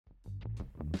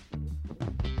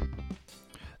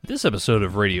This episode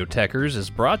of Radio Techers is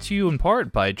brought to you in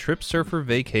part by Trip Surfer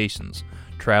Vacations.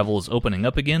 Travel is opening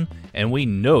up again, and we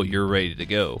know you're ready to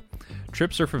go.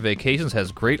 Trip Surfer Vacations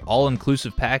has great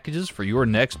all-inclusive packages for your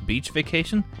next beach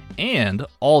vacation and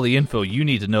all the info you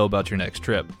need to know about your next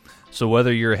trip. So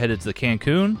whether you're headed to the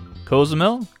Cancun,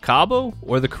 Cozumel, Cabo,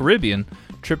 or the Caribbean,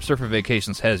 Trip Surfer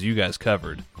Vacations has you guys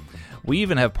covered. We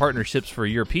even have partnerships for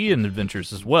European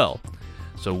adventures as well.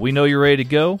 So we know you're ready to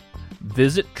go.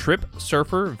 Visit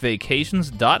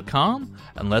TripSurferVacations.com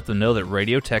and let them know that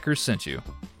Radio Techers sent you.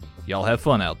 Y'all have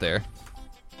fun out there.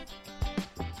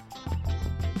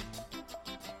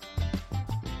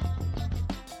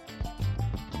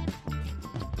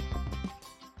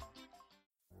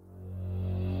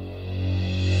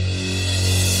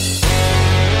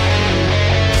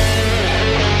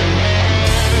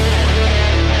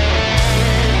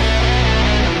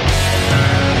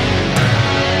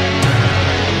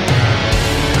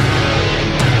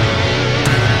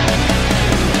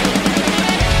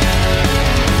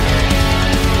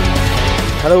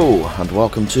 Hello and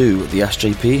welcome to the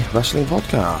SJP Wrestling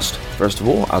Podcast. First of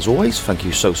all, as always, thank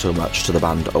you so much to the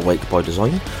band Awake by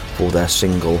Design for their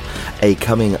single A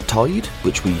Coming Tide,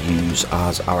 which we use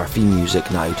as our theme music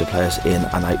now to play us in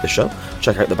and out the show.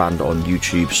 Check out the band on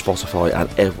YouTube, Spotify and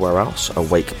everywhere else,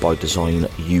 Awake by Design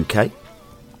UK.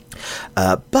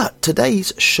 But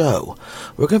today's show,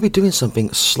 we're going to be doing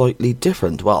something slightly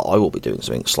different. Well, I will be doing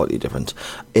something slightly different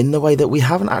in the way that we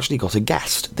haven't actually got a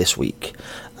guest this week.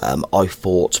 I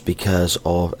thought because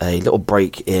of a little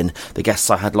break in the guests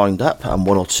I had lined up and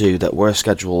one or two that were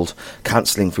scheduled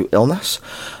cancelling through illness,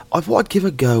 I thought I'd give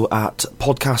a go at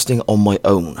podcasting on my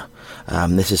own.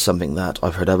 This is something that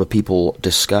I've heard other people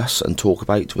discuss and talk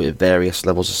about with various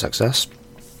levels of success.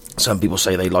 Some people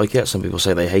say they like it, some people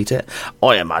say they hate it.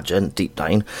 I imagine, deep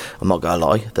down, I'm not going to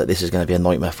lie, that this is going to be a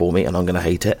nightmare for me and I'm going to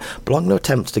hate it. But I'm going to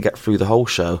attempt to get through the whole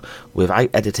show without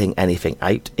editing anything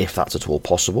out, if that's at all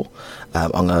possible.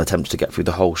 I'm going to attempt to get through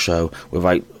the whole show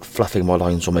without fluffing my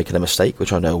lines or making a mistake,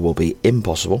 which I know will be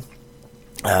impossible.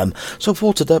 So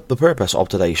for the purpose of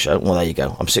today's show, well, there you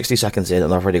go. I'm 60 seconds in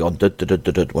and I've already gone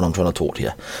dud when I'm trying to talk to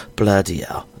you. Bloody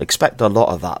hell. Expect a lot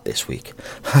of that this week.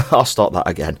 I'll start that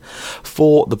again.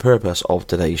 For the purpose of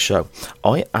today's show,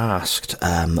 I asked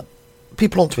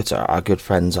people on Twitter, our good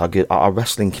friends, our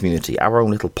wrestling community, our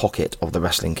own little pocket of the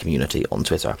wrestling community on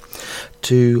Twitter,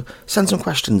 to send some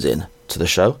questions in to the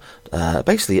show,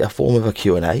 basically a form of a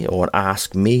Q&A or an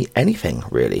ask me anything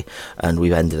really, and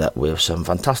we've ended up with some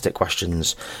fantastic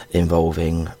questions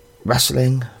involving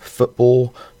wrestling,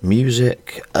 football,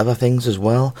 music, other things as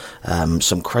well,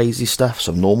 some crazy stuff,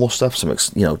 some normal stuff, some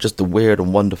just the weird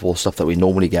and wonderful stuff that we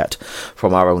normally get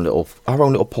from our own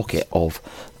little pocket of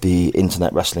the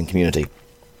internet wrestling community.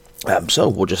 So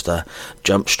we'll just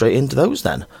jump straight into those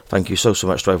then. Thank you so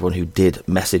much to everyone who did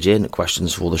message in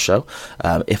questions for the show.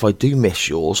 If I do miss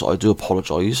yours, I do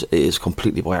apologise. It is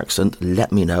completely by accident.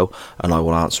 Let me know and I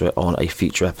will answer it on a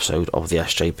future episode of the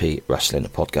SJP Wrestling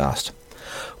Podcast.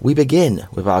 We begin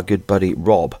with our good buddy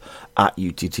Rob at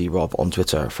UTT Rob on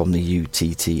Twitter from the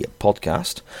UTT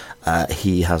Podcast.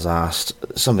 He has asked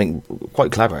something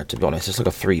quite clever, to be honest. It's like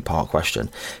a 3-part question.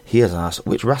 He has asked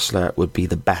which wrestler would be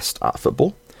the best at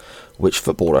football, which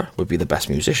footballer would be the best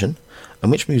musician,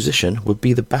 and which musician would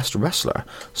be the best wrestler.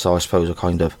 So I suppose a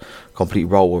kind of complete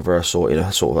role reversal in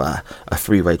a sort of a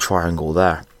 3-way triangle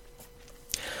there.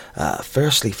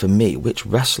 Firstly, for me, which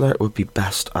wrestler would be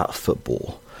best at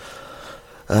football?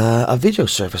 A video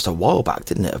surfaced a while back,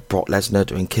 didn't it, of Brock Lesnar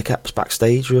doing kick-ups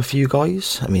backstage with a few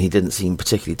guys. I mean, he didn't seem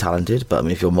particularly talented, but I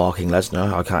mean, if you're marking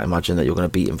Lesnar, I can't imagine that you're going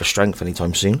to beat him for strength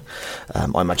anytime soon.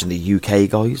 I imagine the UK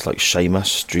guys, like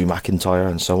Sheamus, Drew McIntyre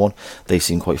and so on, they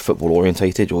seem quite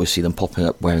football-orientated. You always see them popping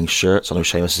up wearing shirts. I know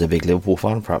Sheamus is a big Liverpool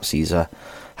fan. Perhaps he's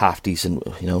half decent,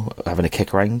 having a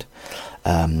kick around.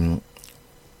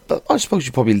 But I suppose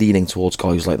you're probably leaning towards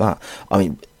guys like that. I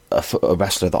mean, a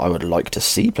wrestler that I would like to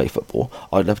see play football,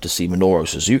 I'd love to see Minoru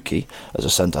Suzuki as a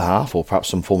centre-half or perhaps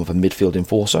some form of a midfield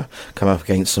enforcer come up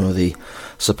against some of the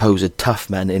supposed tough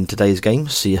men in today's game,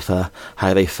 see if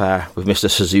how they fare with Mr.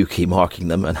 Suzuki marking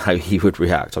them and how he would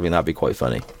react. I mean, that'd be quite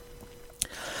funny.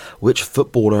 Which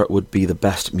footballer would be the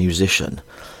best musician?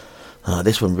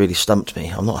 This one really stumped me.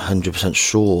 I'm not 100%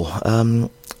 sure.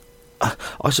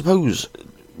 I suppose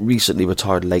recently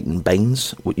retired Leighton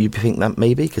Baines, would you think that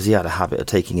maybe? Because he had a habit of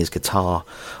taking his guitar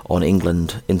on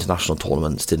England international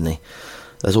tournaments, didn't he?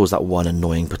 There's always that one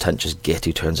annoying, pretentious git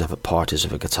who turns up at parties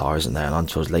with a guitar, isn't there? And I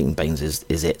suppose Leighton Baines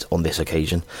is it on this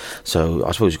occasion. So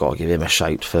I suppose you've got to give him a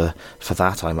shout for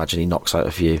that. I imagine he knocks out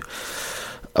a few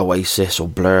Oasis or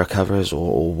Blur covers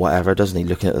or whatever, doesn't he?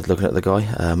 Looking at the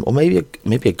guy, or maybe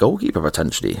a goalkeeper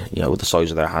potentially. With the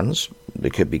size of their hands, they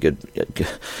could be good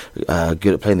at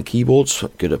playing the keyboards,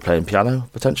 good at playing piano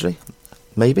potentially.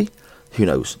 Maybe, who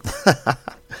knows?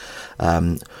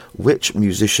 Which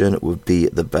musician would be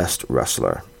the best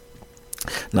wrestler?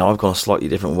 Now, I've gone a slightly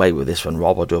different way with this one,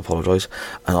 Rob, I do apologise,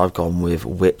 and I've gone with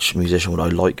which musician would I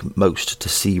like most to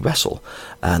see wrestle,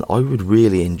 and I would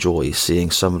really enjoy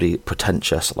seeing somebody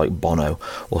pretentious like Bono,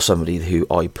 or somebody who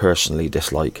I personally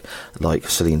dislike, like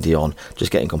Celine Dion,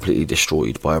 just getting completely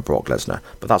destroyed by a Brock Lesnar.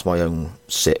 But that's my own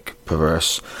sick,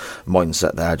 perverse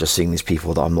mindset there, just seeing these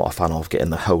people that I'm not a fan of getting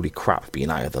the holy crap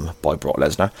beaten out of them by Brock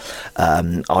Lesnar.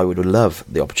 I would love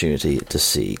the opportunity to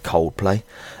see Coldplay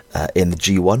in the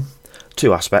G1.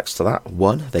 Two aspects to that.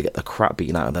 One, they get the crap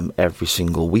beaten out of them every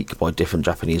single week by different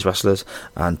Japanese wrestlers,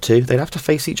 and two, they'd have to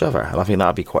face each other, and I think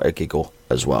that'd be quite a giggle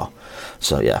as well.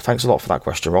 So yeah, thanks a lot for that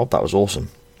question, Rob. That was awesome.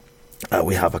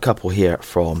 We have a couple here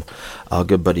from our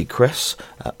good buddy Chris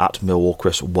at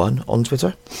MillwallChris1 on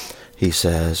Twitter. He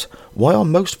says, why are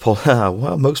most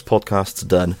podcasts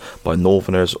done by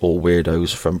Northerners or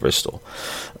weirdos from Bristol?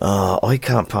 I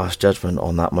can't pass judgment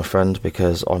on that, my friend,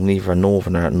 because I'm neither a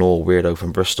Northerner nor a weirdo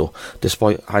from Bristol.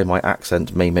 Despite how my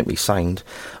accent may make me sound,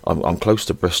 I'm close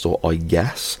to Bristol, I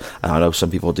guess. And I know some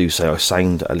people do say I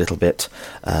sound a little bit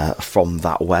from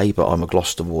that way, but I'm a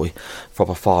Gloucester boy,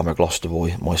 proper farmer Gloucester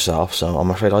boy myself, so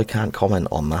I'm afraid I can't comment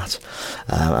on that.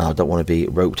 And I don't want to be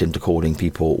roped into calling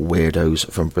people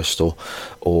weirdos from Bristol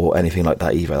or anything like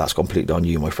that either. That's completely on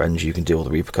you, my friends. You can deal with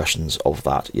the repercussions of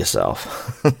that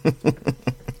yourself.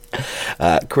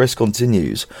 Chris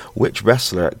continues, which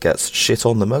wrestler gets shit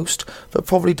on the most but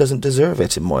probably doesn't deserve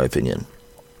it, in my opinion?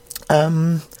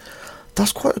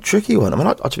 That's quite a tricky one. I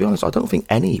mean, to be honest, I don't think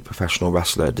any professional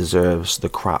wrestler deserves the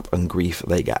crap and grief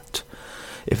they get.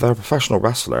 If they're a professional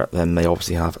wrestler, then they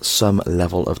obviously have some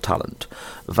level of talent,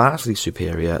 vastly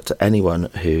superior to anyone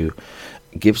who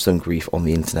gives them grief on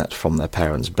the internet from their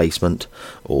parents' basement,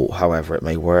 or however it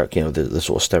may work. The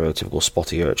sort of stereotypical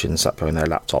spotty urchin sat behind their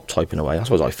laptop typing away. I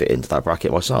suppose I fit into that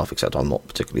bracket myself, except I'm not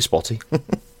particularly spotty.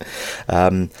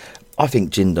 I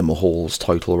think Jinder Mahal's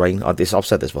title reign, I've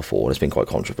said this before, and it's been quite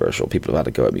controversial, people have had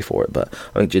a go at me for it, but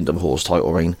I think Jinder Mahal's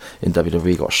title reign in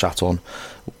WWE got shat on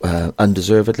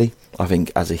undeservedly. I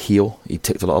think as a heel, he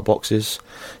ticked a lot of boxes.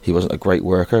 He wasn't a great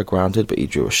worker, granted, but he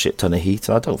drew a shit ton of heat,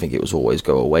 and I don't think it was always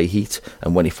go-away heat,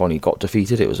 and when he finally got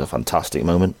defeated, it was a fantastic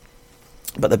moment.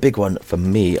 But the big one for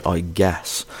me, I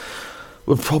guess,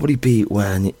 would probably be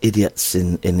when idiots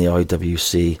in the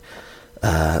IWC,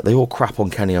 they all crap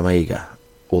on Kenny Omega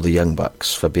or the Young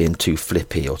Bucks for being too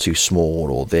flippy or too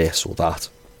small or this or that.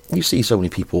 You see so many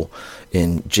people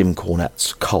in Jim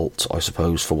Cornette's cult, I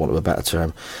suppose, for want of a better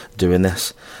term, doing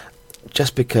this.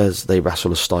 Just because they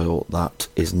wrestle a style that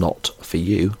is not for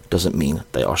you doesn't mean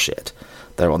they are shit.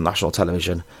 They're on national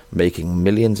television, making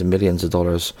millions and millions of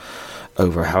dollars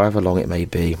over however long it may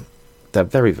be. They're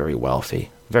very, very wealthy,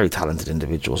 very talented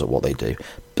individuals at what they do,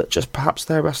 but just perhaps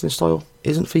their wrestling style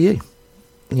isn't for you.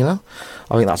 I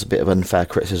think that's a bit of unfair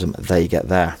criticism they get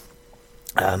there.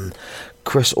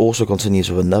 Chris also continues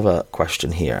with another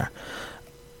question here.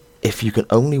 If you can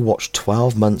only watch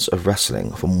 12 months of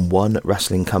wrestling from one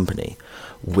wrestling company,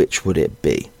 which would it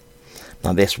be?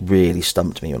 Now, this really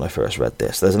stumped me when I first read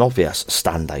this. There's an obvious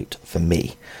standout for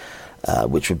me,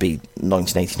 which would be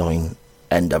 1989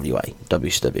 NWA,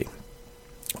 WCW.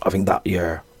 I think that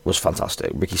year was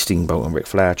fantastic. Ricky Steamboat and Ric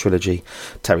Flair trilogy,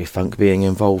 Terry Funk being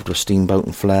involved with Steamboat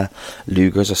and Flair,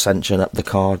 Luger's ascension up the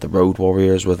card, the Road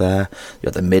Warriors were there, you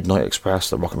had the Midnight Express,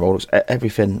 the Rock and Rollers,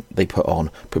 everything they put on,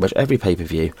 pretty much every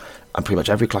pay-per-view and pretty much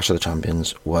every Clash of the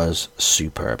Champions was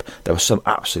superb. There were some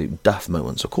absolute duff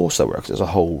moments, of course there were, because there's a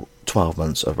whole 12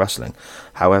 months of wrestling.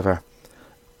 However,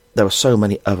 there were so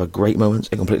many other great moments,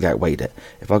 it completely outweighed it.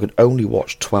 If I could only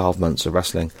watch 12 months of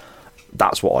wrestling,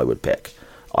 that's what I would pick.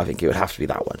 I think it would have to be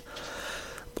that one.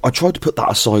 I tried to put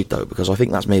that aside, though, because I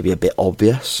think that's maybe a bit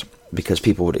obvious, because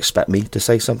people would expect me to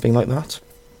say something like that.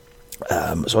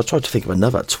 So I tried to think of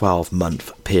another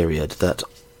 12-month period that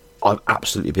I've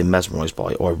absolutely been mesmerised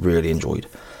by, or I really enjoyed.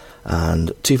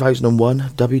 And 2001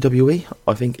 WWE,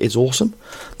 I think, is awesome.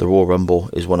 The Royal Rumble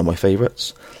is one of my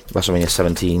favourites. WrestleMania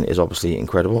 17 is obviously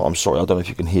incredible. I'm sorry, I don't know if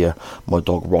you can hear my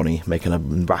dog Ronnie making a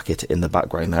racket in the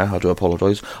background there. I do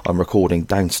apologise. I'm recording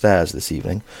downstairs this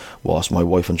evening, whilst my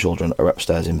wife and children are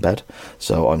upstairs in bed.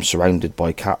 So I'm surrounded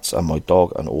by cats and my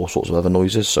dog and all sorts of other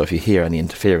noises. So if you hear any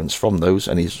interference from those,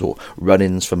 any sort of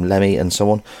run-ins from Lemmy and so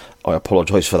on, I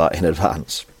apologise for that in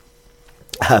advance.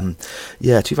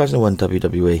 2001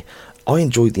 WWE, I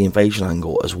enjoyed the invasion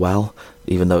angle as well,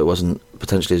 even though it wasn't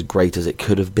potentially as great as it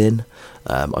could have been.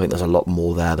 I think there's a lot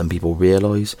more there than people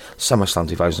realise. SummerSlam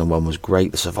 2001 was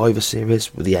great. The Survivor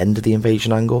Series with the end of the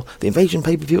invasion angle, the invasion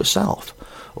pay-per-view itself,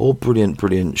 all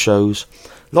brilliant shows.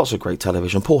 Lots of great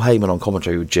television. Paul Heyman on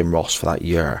commentary with Jim Ross for that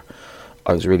year.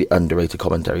 I was a really underrated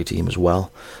commentary team as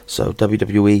well. So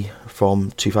WWE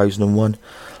from 2001.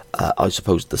 I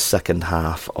suppose the second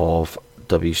half of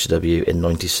WCW in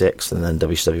 96 and then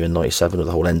WCW in 97 with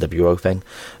the whole NWO thing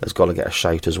has got to get a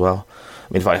shout as well.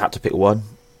 I mean, if I had to pick one,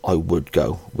 I would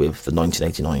go with the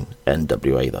 1989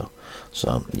 NWA though.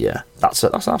 So yeah, that's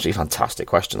an absolutely fantastic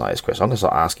question, that is, Chris. I'm going to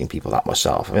start asking people that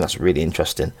myself. I think that's a really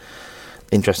interesting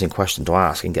question to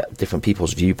ask and get different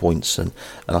people's viewpoints and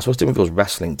I suppose different people's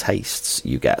wrestling tastes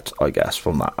you get, I guess,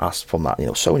 from that, you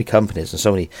know, so many companies and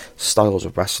so many styles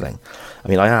of wrestling. I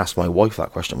mean, I asked my wife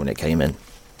that question when it came in,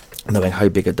 knowing how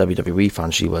big a WWE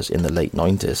fan she was in the late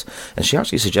 90s, and she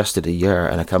actually suggested a year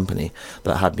and a company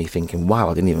that had me thinking, wow,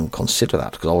 I didn't even consider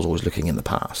that because I was always looking in the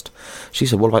past. She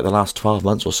said, what about the last 12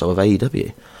 months or so of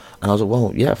AEW? And I was like,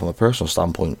 well, yeah, from a personal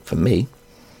standpoint, for me,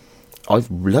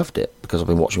 I've loved it because I've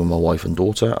been watching with my wife and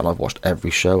daughter, and I've watched every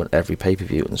show and every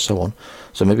pay-per-view and so on.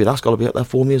 So maybe that's got to be up there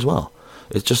for me as well.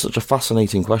 It's just such a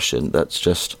fascinating question that's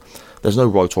just, there's no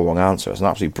right or wrong answer. It's an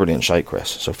absolutely brilliant shout,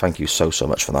 Chris. So thank you so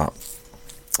much for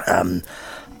that.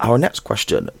 Our next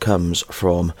question comes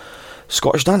from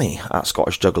Scottish Danny at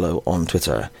Scottish Juggalo on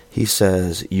Twitter. He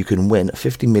says, you can win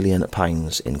 £50 million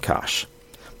in cash,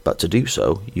 but to do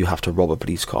so, you have to rob a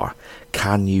police car.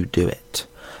 Can you do it?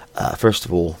 First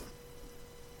of all,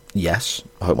 yes.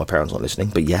 I hope my parents aren't listening,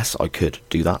 but yes, I could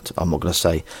do that. I'm not going to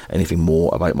say anything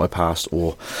more about my past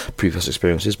or previous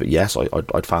experiences, but yes,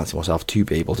 I'd fancy myself to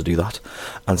be able to do that.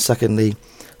 And secondly,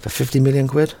 for 50 million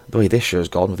quid, the way this year's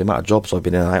gone, with the amount of jobs I've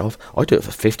been in and out of, I'd do it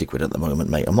for 50 quid at the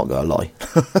moment, mate. I'm not going to lie.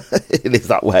 It is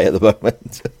that way at the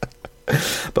moment.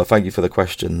 But thank you for the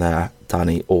question there,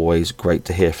 Danny. Always great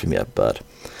to hear from you, bud.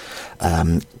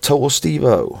 Total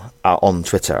Stevo on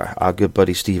Twitter, our good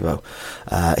buddy Stevo,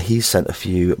 he sent a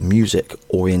few music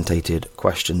orientated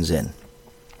questions in.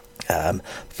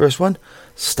 First one,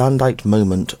 standout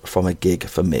moment from a gig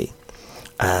for me,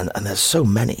 and there's so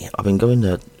many. I've been going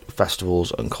to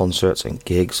festivals and concerts and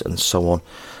gigs and so on,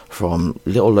 from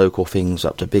little local things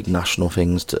up to big national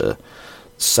things to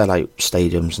sell out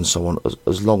stadiums and so on,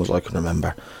 as long as I can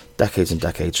remember. Decades and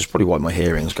decades. It's probably why my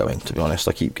hearing's going, to be honest.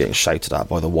 I keep getting shouted at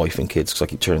by the wife and kids because I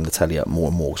keep turning the telly up more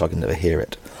and more because I can never hear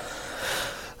it.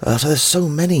 So there's so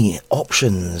many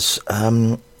options.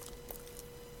 I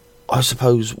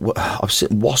suppose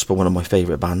Wasp are one of my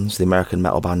favourite bands, the American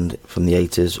metal band from the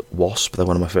 80s, Wasp. They're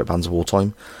one of my favourite bands of all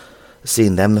time.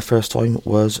 Seeing them the first time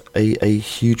was a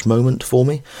huge moment for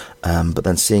me. But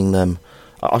then seeing them,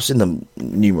 I've seen them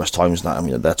numerous times now. I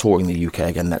mean, they're touring the UK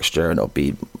again next year, and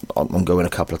I'm going a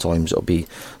couple of times. It'll be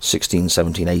 16,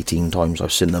 17, 18 times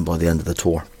I've seen them by the end of the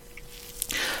tour.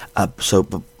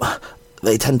 But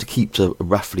they tend to keep to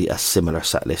roughly a similar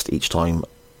set list each time,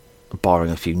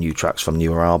 barring a few new tracks from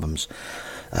newer albums.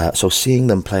 So seeing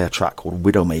them play a track called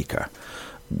Widowmaker,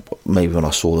 maybe when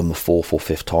I saw them the fourth or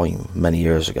fifth time many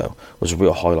years ago, was a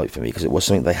real highlight for me because it was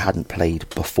something they hadn't played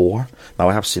before. Now,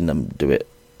 I have seen them do it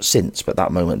since, but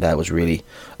that moment there was really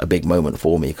a big moment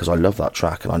for me because I love that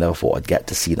track and I never thought I'd get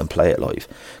to see them play it live,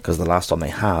 because the last time they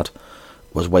had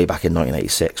was way back in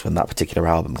 1986 when that particular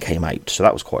album came out, so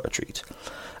that was quite a treat.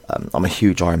 I'm a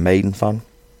huge Iron Maiden fan,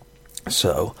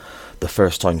 so the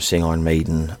first time seeing Iron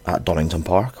Maiden at Donington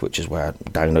Park, which is where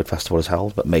Download Festival is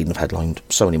held, but Maiden have headlined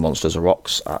so many Monsters of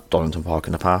Rocks at Donington Park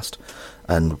in the past,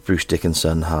 and Bruce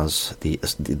Dickinson has the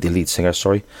lead singer,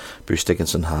 Bruce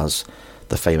Dickinson has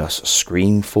the famous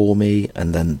Scream for Me,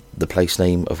 and then the place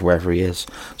name of wherever he is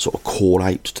sort of call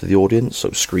out to the audience,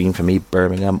 so Scream for Me,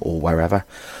 Birmingham or wherever.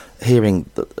 Hearing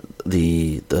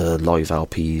the live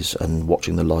LPs and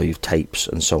watching the live tapes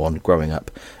and so on growing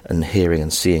up, and hearing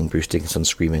and seeing Bruce Dickinson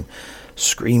screaming,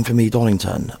 "Scream for Me,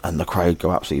 Donington," and the crowd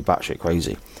go absolutely batshit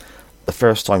crazy. The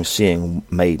first time seeing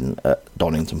Maiden at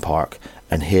Donington Park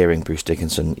and hearing Bruce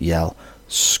Dickinson yell,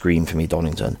 "Scream for Me,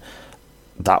 Donington,"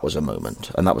 that was a moment,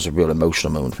 and that was a real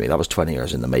emotional moment for me. That was 20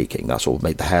 years in the making. That sort of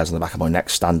made the hairs on the back of my neck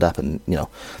stand up, and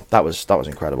that was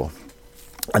incredible.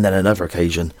 And then another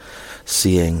occasion,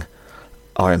 seeing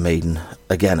Iron Maiden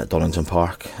again at Donington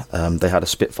Park. They had a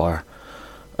Spitfire,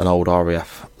 an old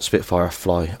RAF Spitfire,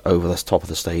 fly over the top of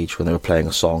the stage when they were playing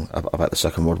a song about the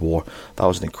Second World War. That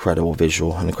was an incredible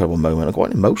visual, an incredible moment, and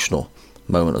quite an emotional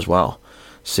moment as well.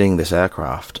 Seeing this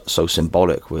aircraft so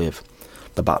symbolic with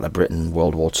the Battle of Britain,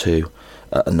 World War II,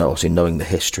 and obviously knowing the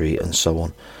history and so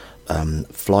on,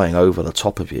 flying over the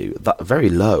top of you, that very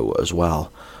low as well,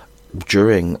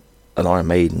 during an Iron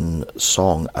Maiden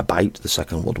song about the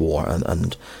Second World War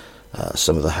and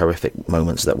some of the horrific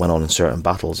moments that went on in certain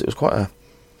battles, it was quite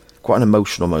an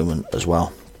emotional moment as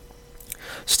well.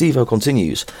 Steve-O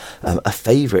continues, a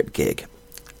favourite gig.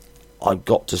 I've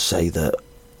got to say that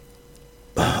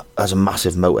as a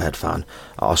massive Motorhead fan,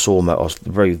 I was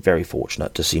very, very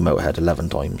fortunate to see Motorhead 11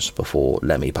 times before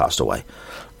Lemmy passed away.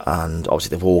 And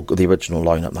obviously the original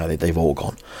lineup now, they've all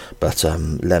gone. But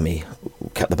Lemmy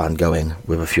kept the band going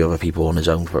with a few other people on his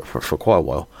own for quite a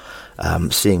while.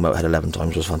 Seeing Motorhead 11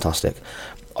 times was fantastic.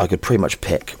 I could pretty much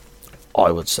pick,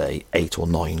 I would say, 8 or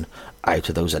 9 out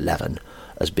of those 11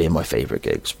 as being my favourite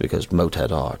gigs, because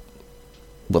Motorhead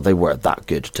they were that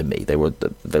good to me. They were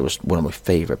one of my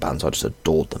favourite bands. I just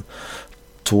adored them.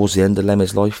 Towards the end of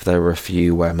Lemmy's life, there were a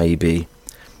few where maybe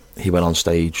he went on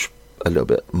stage a little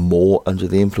bit more under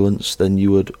the influence than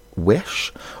you would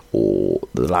wish, or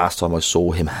the last time I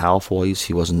saw him health-wise,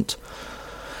 he wasn't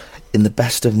in the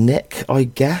best of nick, I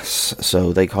guess,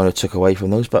 so they kind of took away from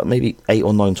those. But maybe 8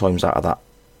 or 9 times out of that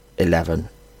 11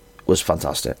 was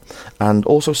fantastic. And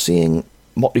also seeing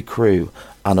Motley Crue,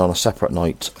 and on a separate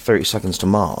night 30 Seconds to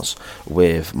Mars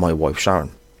with my wife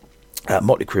Sharon.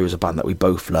 Motley Crue is a band that we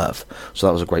both love, so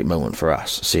that was a great moment for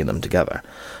us, seeing them together.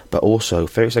 But also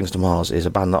 30 Seconds to Mars is a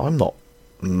band that I'm not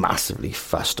massively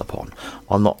fussed upon.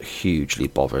 I'm not hugely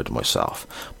bothered myself,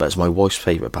 but it's my wife's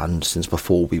favourite band since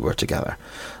before we were together.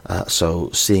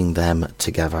 So seeing them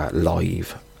together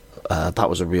live, that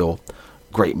was a real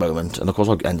great moment. And of course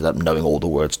I ended up knowing all the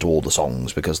words to all the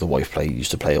songs because the wife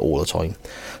used to play it all the time,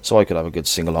 so I could have a good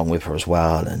sing along with her as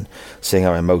well. And seeing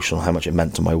how emotional, how much it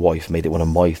meant to my wife, made it one of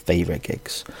my favourite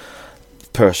gigs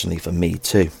personally for me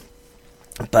too.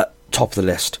 But top of the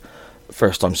list,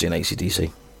 first time seeing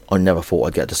AC/DC. I never thought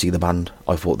I'd get to see the band.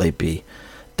 I thought they'd be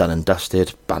done and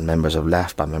dusted. Band members have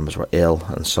left, band members were ill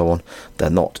and so on. They're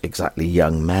not exactly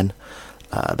young men.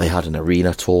 They had an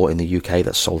arena tour in the UK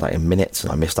that sold out in minutes,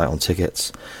 and I missed out on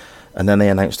tickets. And then they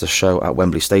announced a show at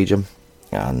Wembley Stadium,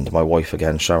 and my wife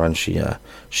again, Sharon,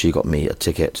 she got me a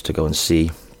ticket to go and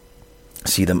see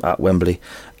them at Wembley,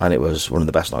 and it was one of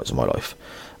the best nights of my life.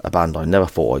 A band I never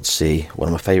thought I'd see, one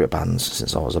of my favourite bands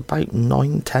since I was about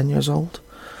 9-10 years old.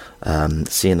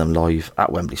 Seeing them live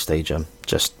at Wembley Stadium,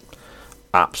 just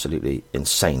absolutely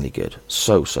insanely good.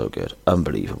 So good,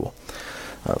 unbelievable.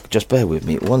 Just bear with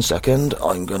me 1 second.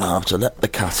 I'm going to have to let the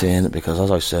cat in because,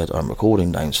 as I said, I'm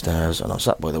recording downstairs and I'm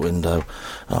sat by the window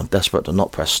and I'm desperate to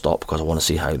not press stop because I want to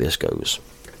see how this goes.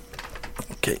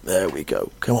 Okay, there we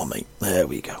go. Come on, mate. There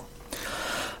we go.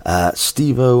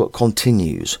 Steve-O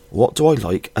continues. What do I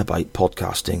like about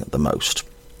podcasting the most?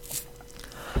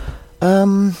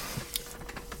 The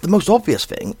most obvious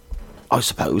thing, I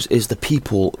suppose, is the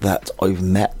people that I've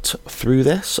met through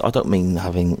this. I don't mean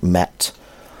having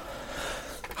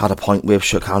had a pint with,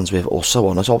 shook hands with, or so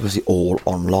on. It's obviously all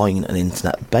online and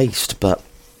internet based, but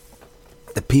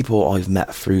the people I've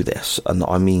met through this, and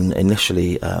I mean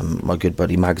initially my good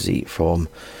buddy Magsy from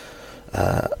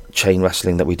Chain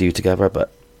Wrestling that we do together,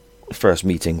 but first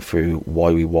meeting through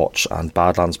Why We Watch and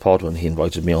Badlands Pod when he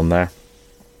invited me on there.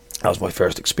 That was my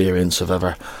first experience of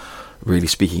ever really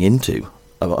speaking into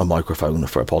a microphone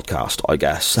for a podcast, I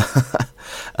guess.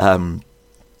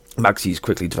 Magsy's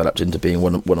quickly developed into being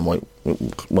one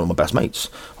of my best mates.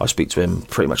 I speak to him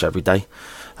pretty much every day.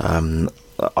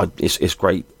 It's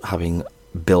great having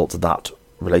built that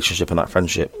relationship and that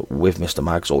friendship with Mr.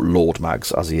 Mags, or Lord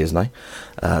Mags as he is now.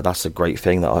 That's a great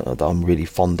thing that I'm really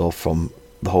fond of from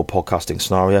the whole podcasting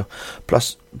scenario.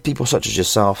 Plus people such as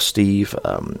yourself, Steve,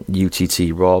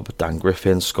 UTT Rob, Dan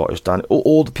Griffin, Scottish Dan,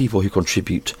 all the people who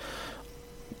contribute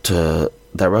to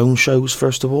their own shows,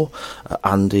 first of all.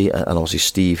 Andy and obviously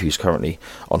Steve, who's currently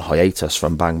on hiatus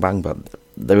from Bang Bang, but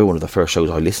they were one of the first shows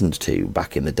I listened to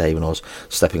back in the day when I was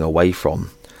stepping away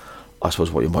from, I suppose,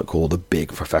 what you might call the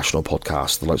big professional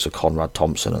podcasts, the likes of Conrad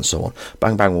Thompson and so on.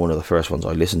 Bang Bang were one of the first ones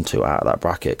I listened to out of that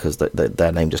bracket because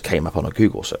their name just came up on a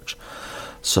Google search.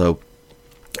 So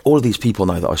all of these people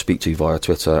now that I speak to via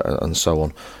Twitter and so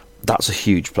on, that's a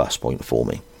huge plus point for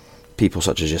me. People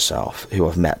such as yourself who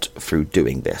I've met through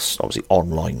doing this, obviously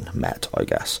online met, I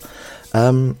guess.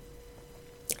 The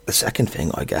second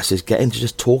thing, I guess, is getting to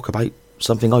just talk about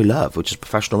something I love, which is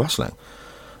professional wrestling.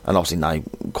 And obviously now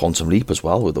Quantum Leap as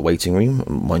well, with The Waiting Room,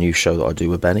 my new show that I do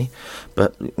with Benny.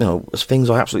 But, you know, it's things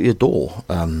I absolutely adore.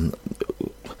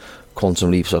 Quantum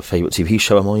Leap's a favourite TV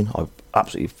show of mine. I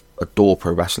absolutely adore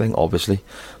pro wrestling, obviously.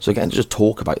 So getting to just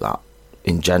talk about that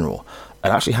in general,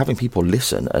 and actually having people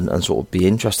listen and sort of be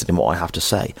interested in what I have to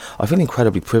say, I feel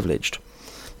incredibly privileged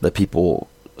that people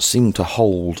seem to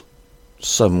hold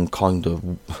some kind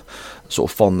of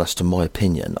sort of fondness to my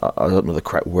opinion. I don't know the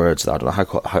correct words there. I don't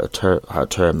know how to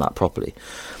term that properly.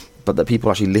 But that people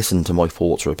actually listen to my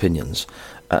thoughts or opinions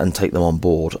and take them on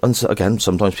board. And so, again,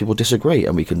 sometimes people disagree,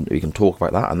 and we can talk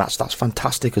about that, and that's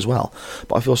fantastic as well.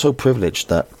 But I feel so privileged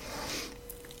that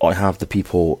I have the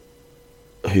people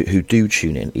who do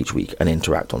tune in each week and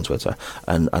interact on Twitter,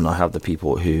 and I have the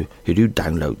people who do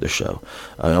download the show.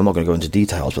 I'm not going to go into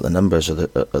details, but the numbers of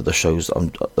the shows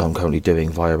that I'm currently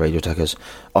doing via Radiotechers,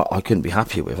 I couldn't be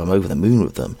happier with. I'm over the moon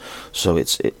with them. So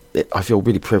I feel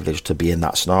really privileged to be in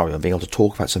that scenario and being able to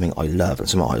talk about something I love and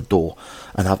something I adore,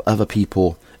 and have other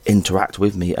people interact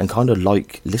with me and kind of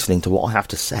like listening to what I have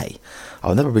to say.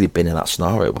 I've never really been in that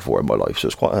scenario before in my life, so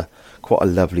it's quite a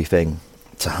lovely thing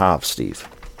to have, Steve.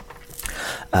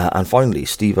 And finally,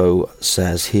 Steve-O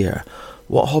says here,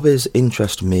 what hobbies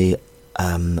interest me?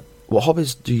 What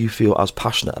hobbies do you feel as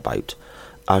passionate about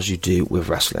as you do with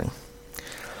wrestling?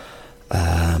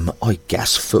 I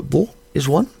guess football is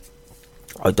one.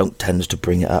 I don't tend to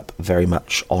bring it up very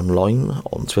much online,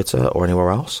 on Twitter or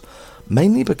anywhere else,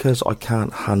 mainly because I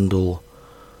can't handle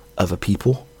other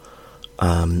people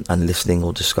and listening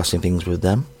or discussing things with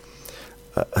them.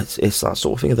 It's that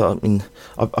sort of thing that, I mean,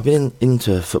 I've been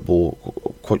into football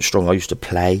quite strong. I used to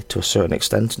play to a certain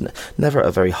extent, never at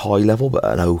a very high level, but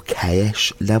at an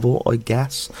okay-ish level, I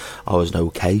guess. I was an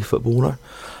okay footballer,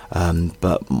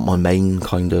 but my main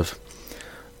kind of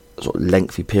sort of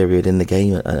lengthy period in the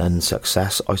game and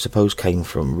success, I suppose, came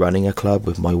from running a club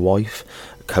with my wife,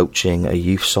 coaching a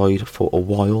youth side for a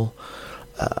while,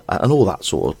 and all that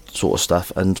sort of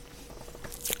stuff. And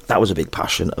that was a big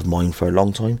passion of mine for a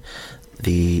long time.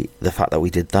 The fact that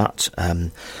we did that, I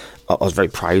was very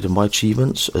proud of my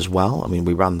achievements as well. I mean,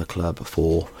 we ran the club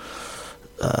for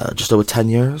just over 10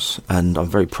 years, and I'm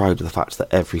very proud of the fact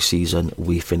that every season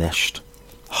we finished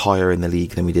higher in the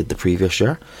league than we did the previous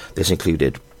year. This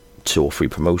included 2 or 3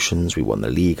 promotions. We won the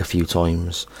league a few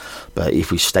times, but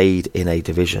if we stayed in a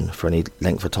division for any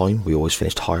length of time, we always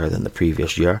finished higher than the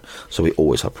previous year, so we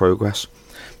always had progress.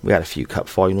 We had a few cup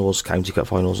finals, county cup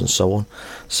finals, and so on.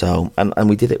 So, and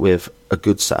we did it with a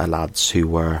good set of lads who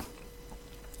were,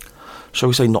 shall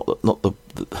we say, not the.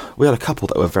 We had a couple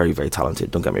that were very, very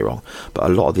talented. Don't get me wrong, but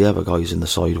a lot of the other guys in the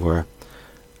side were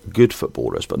good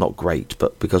footballers, but not great.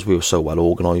 But because we were so well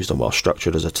organised and well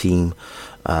structured as a team,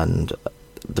 and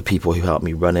the people who helped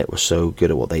me run it were so good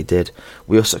at what they did,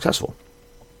 we were successful.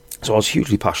 So I was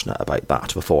hugely passionate about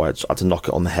that before. I had to knock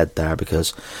it on the head there,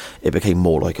 because it became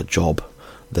more like a job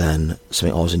than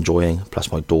something I was enjoying. Plus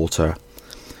my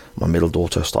middle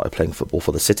daughter started playing football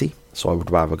for the city, so I would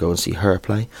rather go and see her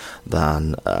play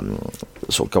than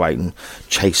sort of go out and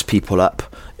chase people up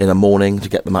in the morning to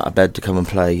get them out of bed to come and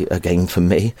play a game for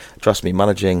me. Trust me,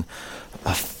 managing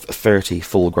 30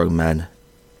 full-grown men,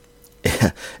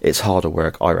 it's harder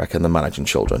work, I reckon, than managing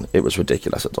children. It was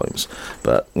ridiculous at times,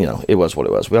 but you know, it was what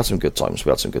it was. We had some good times.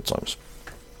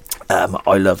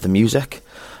 I love the music.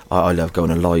 I love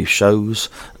going to live shows.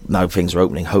 Now things are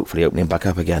hopefully opening back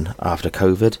up again after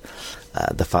COVID.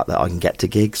 The fact that I can get to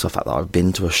gigs, the fact that I've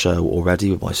been to a show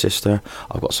already with my sister.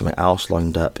 I've got something else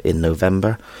lined up in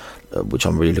November, which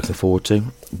I'm really looking forward to.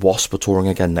 Wasp are touring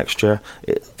again next year.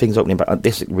 Things opening back.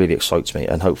 This really excites me,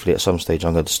 and hopefully at some stage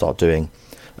I'm going to start doing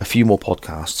a few more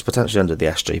podcasts, potentially under the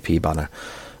SJP banner,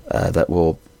 that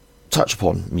will touch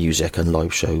upon music and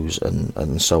live shows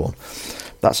and so on.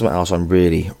 That's something else I'm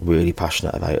really, really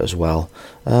passionate about as well.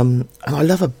 And I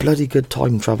love a bloody good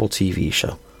time travel TV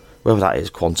show, whether that is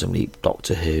Quantum Leap,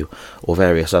 Doctor Who, or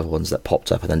various other ones that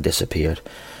popped up and then disappeared.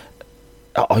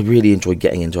 I really enjoy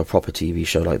getting into a proper TV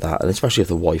show like that, and especially if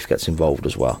the wife gets involved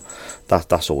as well.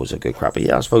 That's always a good crack. But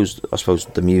yeah, I suppose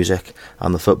the music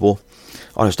and the football,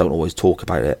 I just don't always talk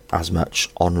about it as much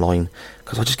online,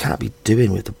 because I just can't be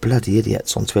doing with the bloody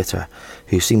idiots on Twitter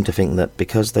who seem to think that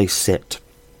because they sit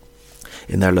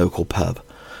in their local pub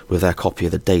with their copy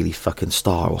of the Daily fucking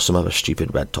Star or some other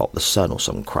stupid red top, the Sun or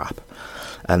some crap,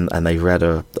 and they read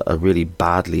a really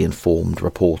badly informed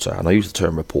reporter, and I use the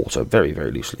term reporter very,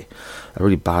 very loosely, a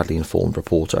really badly informed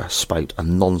reporter spout a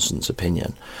nonsense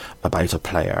opinion about a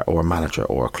player or a manager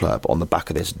or a club on the back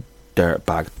of this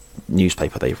dirtbag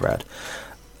newspaper they've read,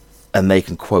 and they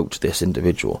can quote this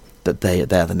individual that they're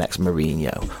the next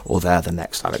Mourinho or they're the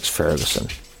next Alex Ferguson.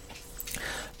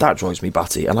 That drives me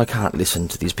batty, and I can't listen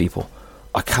to these people.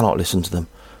 I cannot listen to them,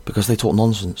 because they talk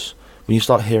nonsense. When you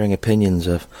start hearing opinions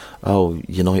of, oh,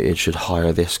 United should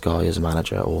hire this guy as a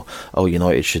manager, or, oh,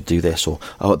 United should do this, or,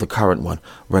 oh, the current one,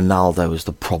 Ronaldo is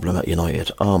the problem at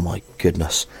United. Oh my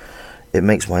goodness. It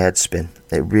makes my head spin.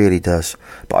 It really does.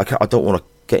 But I don't want to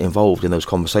get involved in those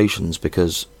conversations,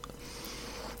 because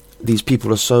these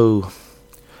people are so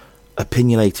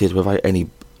opinionated without any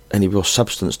real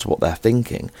substance to what they're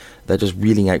thinking. They're just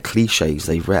reeling out cliches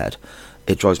they've read.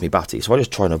 It drives me batty. So I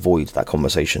just try and avoid that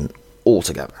conversation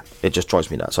altogether. It just drives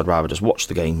me nuts. I'd rather just watch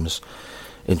the games,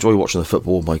 enjoy watching the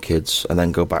football with my kids, and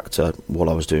then go back to what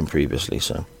I was doing previously.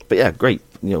 So, but yeah, great.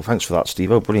 Thanks for that,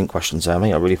 Steve-O. Brilliant questions there,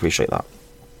 mate. I really appreciate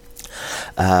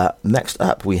that. Next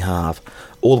up, we have,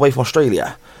 all the way from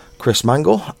Australia, Chris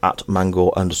Mangle, at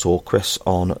Mangle_Chris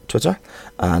on Twitter.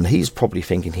 And he's probably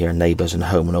thinking here Neighbours and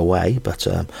Home and Away, but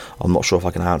I'm not sure if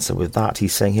I can answer with that.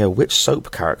 He's saying here, which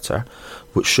soap character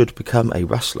which should become a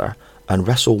wrestler and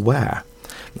wrestle where?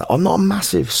 Now, I'm not a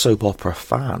massive soap opera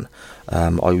fan.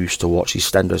 I used to watch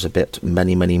EastEnders a bit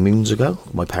many moons ago.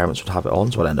 My parents would have it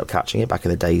on, so I'd end up catching it back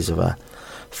in the days of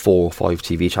 4 or 5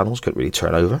 TV channels. Couldn't really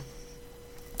turn over.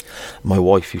 My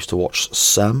wife used to watch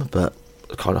some, but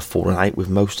kind of fallen out with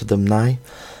most of them now.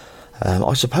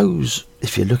 I suppose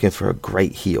if you're looking for a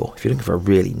great heel, if you're looking for a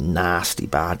really nasty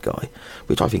bad guy,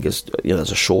 which I think is,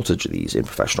 there's a shortage of these in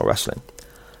professional wrestling,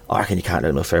 I reckon you can't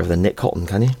do no fairer than Nick Cotton,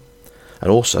 can you? And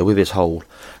also with his whole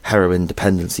heroin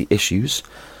dependency issues,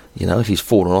 if he's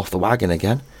fallen off the wagon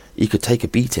again, he could take a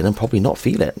beating and probably not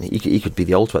feel it. He could be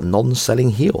the ultimate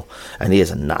non-selling heel, and he is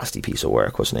a nasty piece of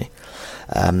work, wasn't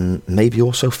he? Maybe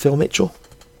also Phil Mitchell,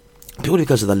 purely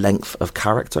because of the length of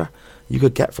character you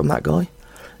could get from that guy.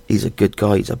 He's a good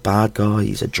guy, he's a bad guy,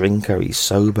 he's a drinker, he's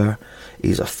sober,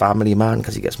 he's a family man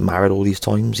because he gets married all these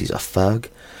times, he's a thug,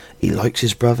 he likes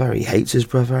his brother, he hates his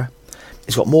brother.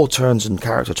 He's got more turns and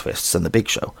character twists than the Big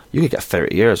Show. You could get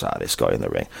 30 years out of this guy in the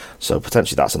ring, so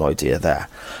potentially that's an idea there.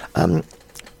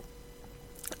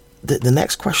 The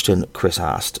next question Chris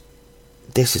asked,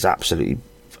 this is absolutely,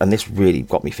 and this really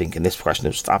got me thinking, this question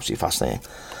is absolutely fascinating.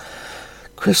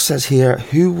 Chris says here,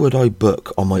 who would I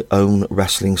book on my own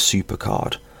wrestling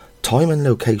supercard? Time and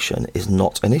location is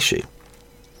not an issue.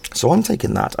 So I'm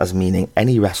taking that as meaning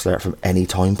any wrestler from any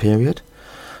time period.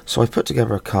 So I've put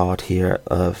together a card here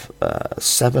of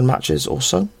 7 matches or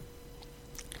so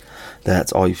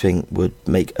that I think would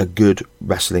make a good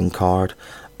wrestling card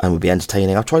and would be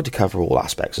entertaining. I've tried to cover all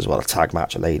aspects as well, a tag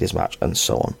match, a ladies match, and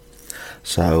so on.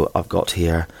 So I've got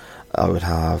here, I would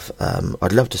have,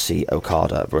 I'd love to see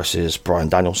Okada versus Bryan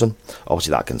Danielson.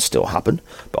 Obviously that can still happen,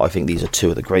 but I think these are 2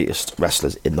 of the greatest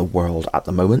wrestlers in the world at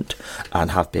the moment,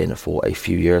 and have been for a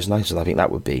few years now, so I think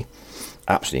that would be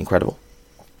absolutely incredible.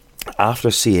 After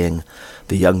seeing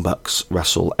the Young Bucks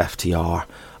wrestle FTR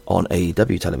on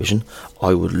AEW television,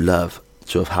 I would love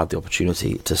to have had the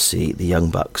opportunity to see the Young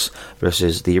Bucks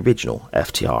versus the original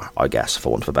FTR, I guess,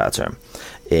 for want of a better term,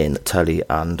 in Tully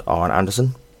and Arn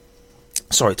Anderson.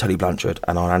 Sorry, Tully Blanchard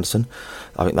and Arn Anderson.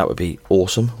 I think that would be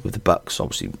awesome, with the Bucks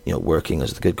obviously, working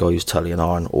as the good guys, Tully and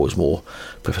Arn always more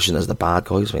proficient as the bad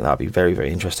guys. I think that would be a very,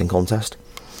 very interesting contest.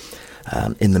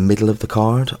 In the middle of the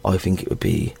card, I think it would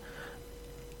be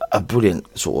a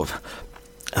brilliant sort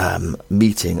of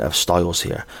meeting of styles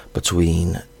here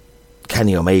between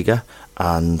Kenny Omega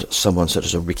and someone such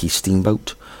as a Ricky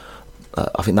Steamboat.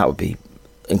 I think that would be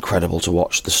incredible to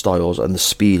watch, the styles and the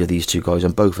speed of these 2 guys,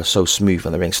 and both are so smooth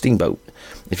on the ring. Steamboat,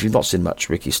 if you've not seen much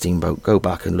Ricky Steamboat, go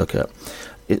back and look at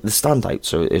it. The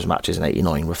standouts are his matches in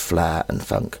 '89 with Flair and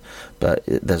Funk, but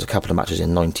there's a couple of matches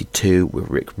in '92 with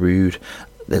Rick Rude.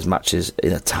 There's matches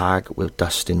in a tag with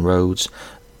Dustin Rhodes.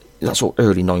 That's all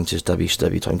early 90s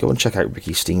WCW time. Go and check out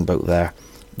Ricky Steamboat there.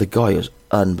 The guy is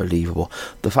unbelievable.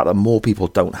 The fact that more people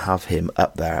don't have him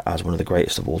up there as one of the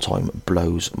greatest of all time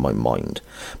blows my mind.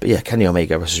 But yeah, Kenny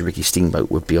Omega versus Ricky Steamboat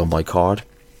would be on my card.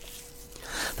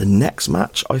 The next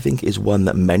match, I think, is one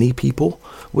that many people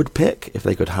would pick if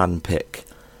they could hand-pick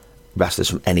wrestlers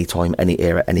from any time, any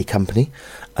era, any company.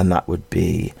 And that would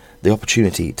be the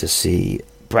opportunity to see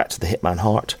Bret the Hitman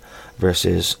Hart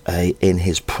versus a in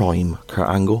his prime Kurt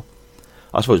Angle.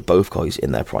 I suppose both guys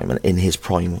in their prime, and in his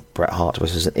prime Bret Hart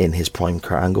versus an in his prime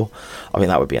Kurt Angle. I mean,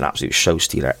 that would be an absolute show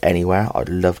stealer anywhere. I'd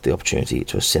love the opportunity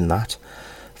to have seen that.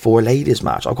 For a ladies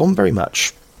match, I've gone very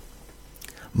much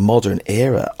modern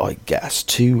era, I guess.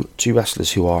 Two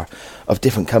wrestlers who are of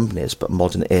different companies, but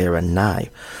modern era now.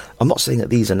 I'm not saying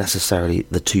that these are necessarily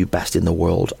the 2 best in the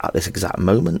world at this exact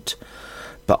moment,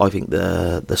 but I think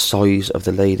the size of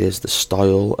the ladies, the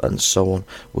style and so on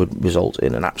would result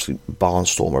in an absolute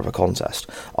barnstormer of a contest.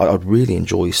 I'd really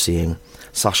enjoy seeing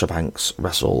Sasha Banks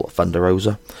wrestle Thunder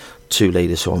Rosa, 2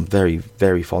 ladies who I'm very,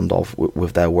 very fond of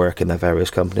with their work in their various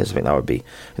companies. I think that would be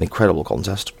an incredible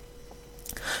contest.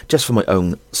 Just for my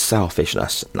own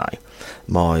selfishness now,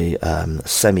 my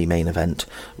semi-main event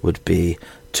would be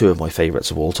 2 of my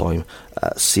favourites of all time,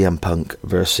 CM Punk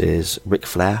versus Ric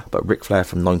Flair, but Ric Flair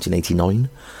from 1989.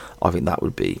 I think that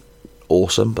would be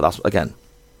awesome, but that's, again,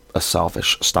 a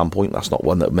selfish standpoint. That's not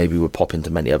one that maybe would pop into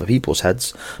many other people's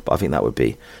heads, but I think that would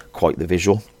be quite the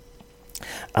visual.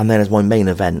 And then as my main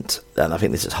event, and I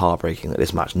think this is heartbreaking that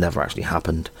this match never actually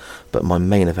happened, but my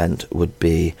main event would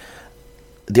be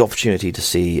the opportunity to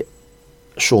see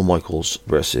Shawn Michaels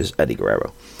versus Eddie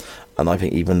Guerrero. And I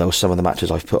think even though some of the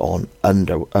matches I've put on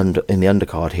under in the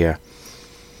undercard here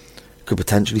could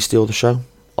potentially steal the show,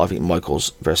 I think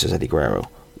Michaels versus Eddie Guerrero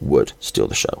would steal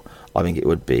the show. I think it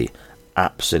would be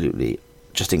absolutely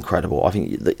just incredible. I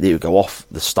think they would go off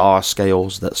the star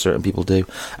scales that certain people do,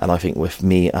 and I think with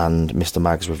me and Mr.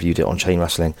 Mags reviewed it on Chain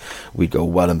Wrestling, we'd go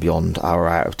well and beyond our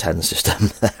out of 10 system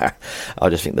there. I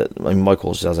just think that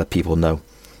Michaels, as people know,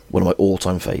 one of my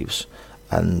all-time faves,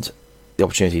 and the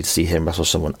opportunity to see him wrestle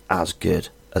someone as good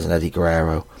as an Eddie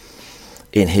Guerrero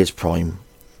in his prime,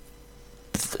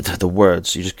 the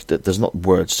words, there's not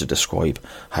words to describe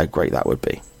how great that would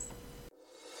be.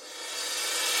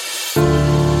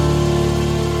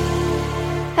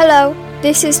 Hello,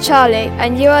 this is Charlie,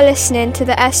 and you are listening to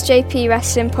the SJP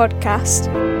Wrestling Podcast.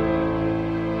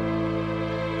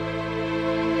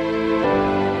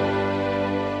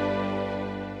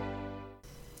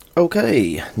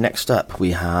 Okay, next up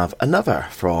we have another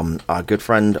from our good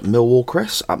friend Millwall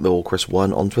Chris at Millwall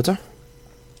Chris1 on Twitter.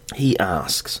 He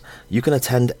asks, you can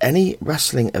attend any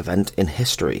wrestling event in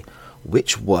history.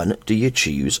 Which one do you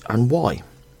choose and why?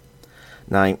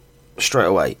 Now, straight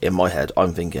away in my head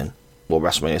I'm thinking, well,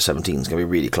 WrestleMania 17 is going to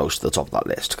be really close to the top of that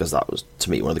list, because that was,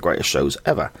 to me, one of the greatest shows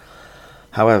ever.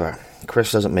 However,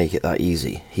 Chris doesn't make it that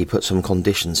easy. He put some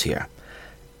conditions here.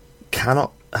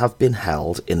 Cannot have been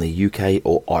held in the UK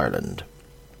or Ireland.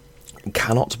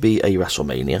 Cannot be a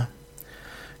WrestleMania.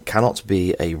 Cannot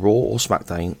be a Raw or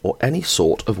SmackDown or any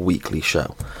sort of weekly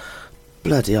show.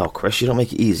 Bloody hell, Chris, you don't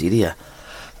make it easy, do you?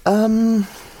 I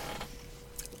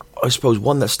suppose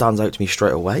one that stands out to me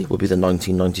straight away would be the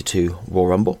 1992 Royal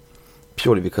Rumble.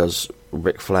 Purely because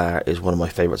Ric Flair is one of my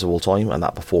favourites of all time, and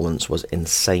that performance was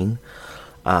insane.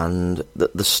 And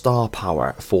the star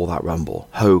power for that Rumble,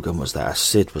 Hogan was there,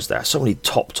 Sid was there, so many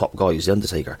top guys, The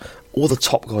Undertaker, all the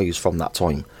top guys from that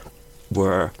time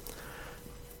were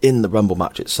in the Rumble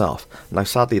match itself. Now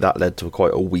sadly that led to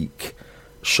quite a weak,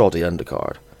 shoddy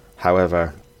undercard.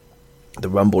 However, the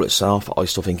Rumble itself I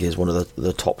still think is one of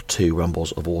the top 2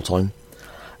 Rumbles of all time.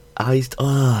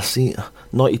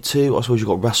 92, I suppose you've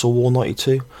got Wrestle War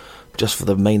 92, just for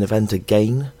the main event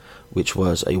again, which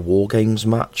was a War Games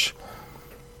match.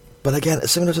 But again,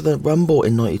 similar to the Rumble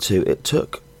in 92, it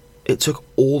took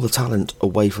all the talent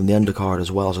away from the undercard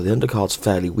as well, so the undercard's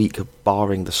fairly weak,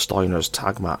 barring the Steiners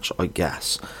tag match, I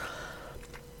guess.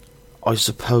 I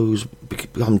suppose,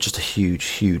 I'm just a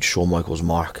huge Shawn Michaels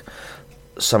mark.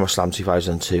 SummerSlam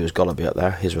 2002 has got to be up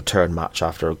there, his return match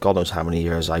after God knows how many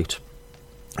years out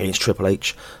against Triple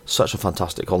H, such a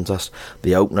fantastic contest.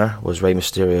 The opener was Rey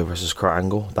Mysterio versus Kurt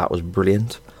Angle, that was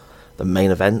brilliant. The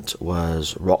main event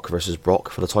was Rock versus Brock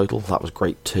for the title, that was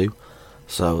great too.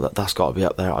 So that's got to be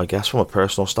up there, I guess, from a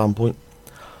personal standpoint.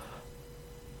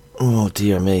 Oh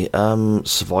dear me,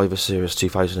 Survivor Series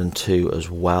 2002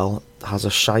 as well has a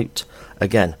shout.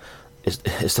 Again, it's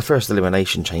the first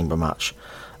Elimination Chamber match.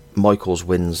 Michaels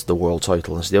wins the world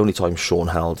title, and it's the only time Shawn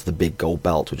held the big gold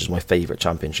belt, which is my favourite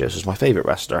championship. This is my favourite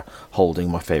wrestler holding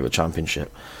my favourite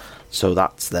championship. So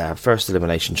that's their first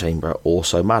Elimination Chamber.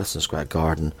 Also Madison Square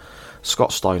Garden,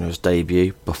 Scott Steiner's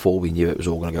debut before we knew it was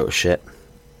all going to go to shit.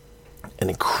 An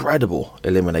incredible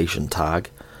elimination tag.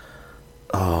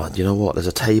 Oh, you know what? There's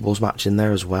a tables match in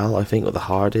there as well, I think, with the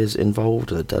Hardys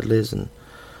involved and the Dudleys. And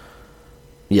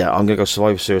yeah, I'm going to go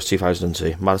Survivor Series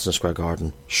 2002, Madison Square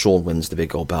Garden, Shawn wins the big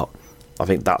gold belt. I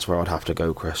think that's where I'd have to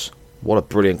go, Chris. What a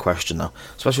brilliant question, though.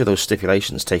 Especially with those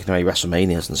stipulations taking away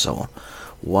WrestleManias and so on.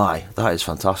 Why? That is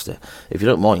fantastic. If you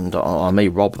don't mind, I may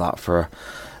rob that for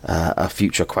a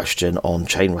future question on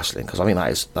Chain Wrestling, because I think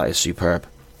that is superb.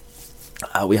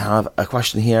 We have a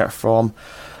question here from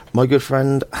my good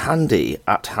friend Handy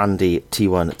at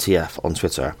HandyT1TF on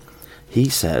Twitter. He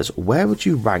says, where would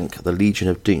you rank the Legion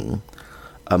of Doom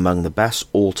among the best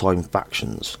all-time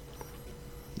factions?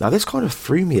 Now this kind of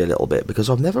threw me a little bit, because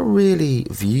I've never really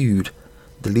viewed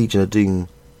the Legion of Doom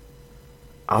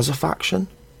as a faction.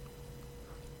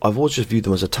 I've always just viewed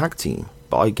them as a tag team,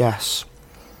 but I guess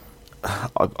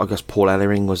Paul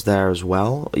Ellering was there as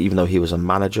well, even though he was a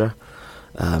manager.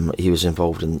 He was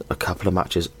involved in a couple of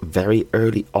matches very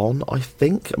early on, I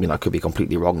think. I mean, I could be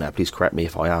completely wrong there, please correct me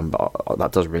if I am, but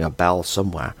that does ring a bell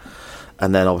somewhere.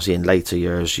 And then obviously in later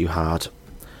years you had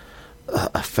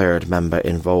a third member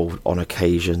involved on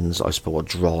occasions. I suppose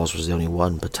Droz was the only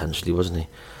one, potentially, wasn't he?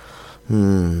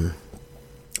 And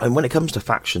when it comes to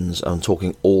factions, I'm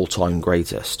talking all-time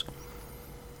greatest,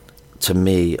 to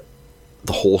me,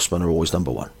 the Horsemen are always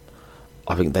number one.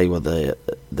 I think they were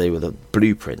the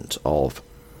blueprint of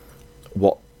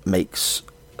what makes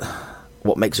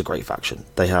a great faction.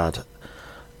 They had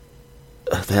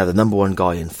the number one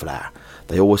guy in Flair.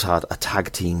 They always had a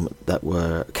tag team that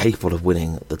were capable of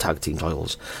winning the tag team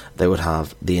titles. They would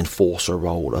have the enforcer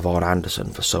role of Arn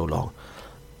Anderson for so long.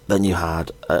 Then you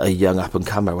had a young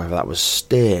up-and-comer, whether that was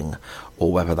Sting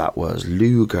or whether that was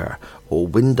Luger, or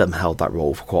Wyndham held that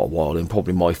role for quite a while, and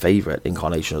probably my favourite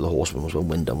incarnation of the Horsemen was when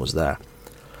Wyndham was there.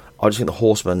 I just think the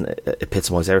Horsemen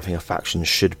epitomise everything a faction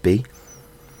should be,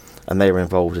 and they were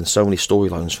involved in so many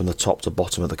storylines from the top to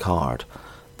bottom of the card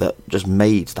that just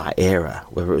made that era,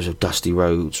 whether it was with Dusty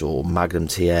Rhodes or Magnum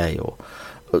TA or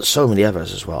so many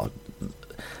others as well.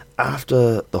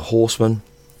 After the Horsemen,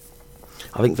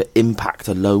 I think for Impact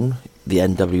alone, the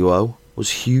NWO was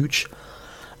huge.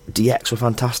 DX were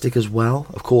fantastic as well.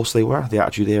 Of course they were. The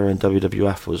Attitude Era in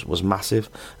WWF was massive,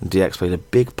 and DX played a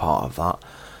big part of that.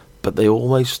 But they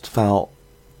almost felt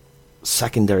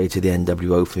secondary to the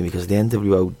NWO for me, because the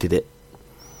NWO did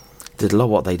a lot of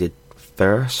what they did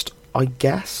first, I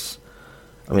guess.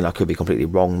 I mean, I could be completely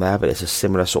wrong there, but it's a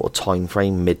similar sort of time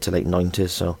frame, mid to late 90s,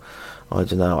 so I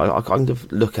don't know. I kind of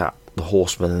look at the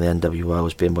Horsemen and the NWO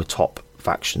as being my top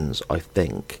factions, I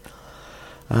think.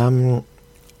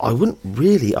 I wouldn't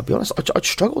really, I'll be honest, I'd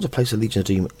struggle to place the Legion of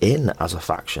Doom in as a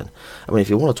faction. I mean, if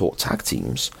you want to talk tag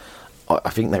teams,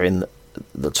 I think they're in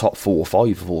the top 4 or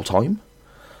 5 of all time.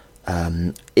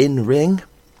 In ring,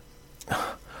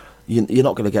 you're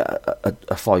not going to get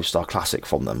a 5-star classic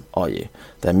from them, are you?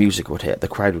 Their music would hit, the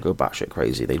crowd would go batshit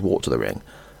crazy, they'd walk to the ring,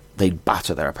 they'd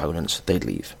batter their opponents, they'd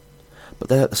leave. But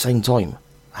then at the same time,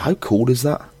 how cool is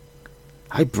that?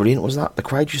 How brilliant was that? The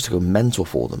crowd used to go mental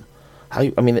for them.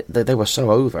 They were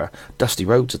so over, Dusty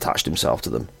Rhodes attached himself to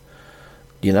them.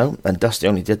 You know? And Dusty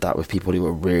only did that with people who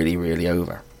were really, really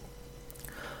over.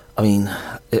 I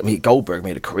mean, Goldberg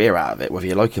made a career out of it, whether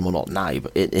you like him or not now,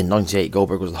 but in 98,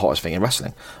 Goldberg was the hottest thing in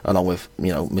wrestling, along with,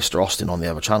 Mr. Austin on the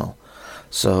other channel.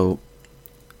 So,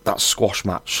 that squash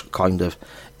match kind of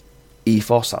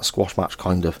ethos, that squash match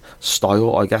kind of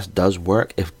style, I guess, does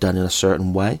work if done in a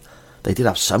certain way. They did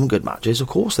have some good matches, of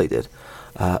course they did.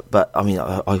 But,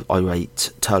 I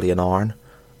rate Tully and Arn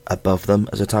above them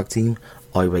as a tag team.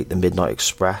 I rate the Midnight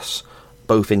Express,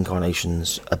 both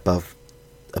incarnations above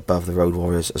the Road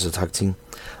Warriors as a tag team.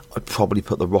 I'd probably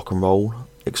put the Rock and Roll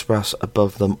Express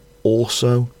above them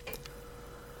also.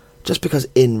 Just because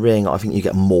in ring, I think you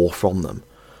get more from them.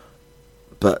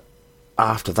 But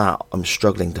after that, I'm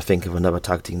struggling to think of another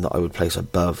tag team that I would place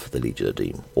above the Legion of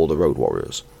Doom or the Road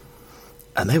Warriors.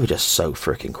 And they were just so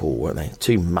freaking cool, weren't they?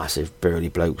 2 massive burly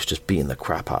blokes just beating the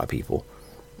crap out of people.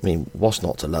 I mean, what's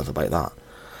not to love about that?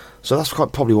 So that's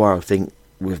probably why I think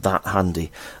with that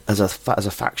handy. As a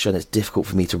faction, it's difficult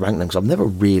for me to rank them, because I've never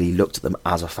really looked at them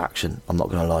as a faction, I'm not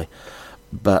going to lie.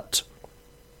 But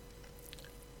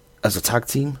as a tag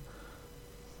team,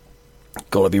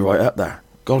 gotta be right up there.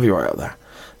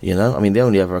 You know? I mean, the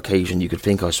only other occasion you could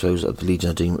think, I suppose, of the Legion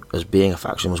of Doom as being a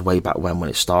faction was way back when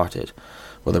it started,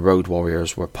 where the Road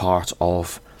Warriors were part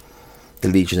of the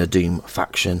Legion of Doom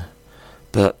faction.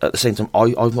 But at the same time,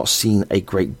 I've not seen a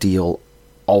great deal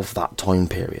of that time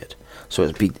period. So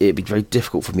it'd be very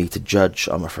difficult for me to judge,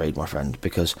 I'm afraid, my friend,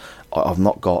 because I've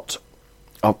not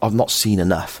seen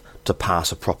enough to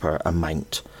pass a proper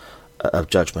amount of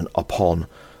judgment upon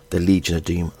the Legion of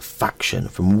Doom faction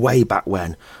from way back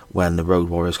when the Road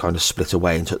Warriors kind of split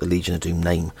away and took the Legion of Doom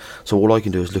name. So all I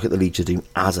can do is look at the Legion of Doom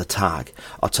as a tag.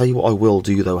 I'll tell you what I will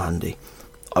do though, Andy.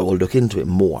 I will look into it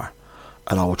more,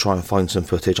 and I will try and find some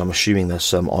footage. I'm assuming there's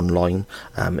some online.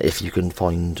 If you can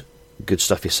find good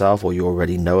stuff yourself, or you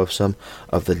already know of some,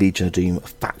 of the Legion of Doom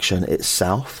faction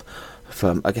itself,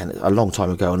 from, again, a long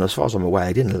time ago, and as far as I'm aware,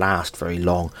 it didn't last very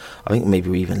long. I think maybe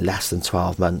even less than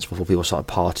 12 months before people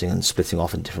started partying and splitting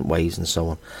off in different ways and so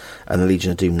on, and the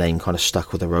Legion of Doom name kind of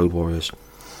stuck with the Road Warriors.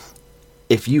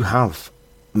 If you have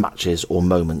matches or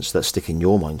moments that stick in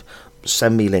your mind,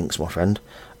 send me links, my friend.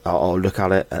 I'll look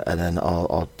at it, and then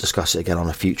I'll discuss it again on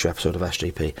a future episode of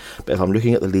SJP. But if I'm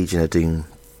looking at the Legion of Doom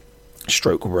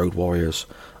stroke Road Warriors,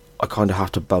 I kind of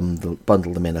have to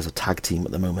bundle them in as a tag team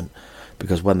at the moment,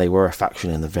 because when they were a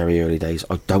faction in the very early days,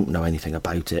 I don't know anything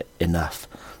about it enough,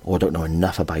 or I don't know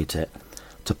enough about it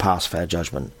to pass fair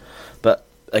judgment. But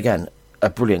again,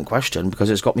 a brilliant question, because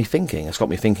it's got me thinking. It's got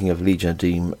me thinking of Legion of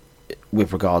Doom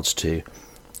with regards to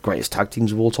greatest tag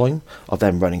teams of all time, of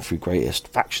them running through greatest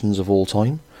factions of all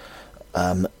time.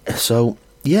 So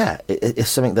yeah, it's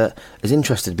something that has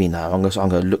interested me now. I'm going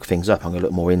to look things up. I'm going to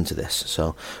look more into this.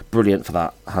 So brilliant for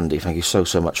that, Handy. Thank you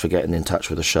so much for getting in touch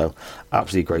with the show.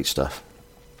 Absolutely great stuff.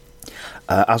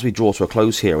 As we draw to a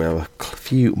close here, we have a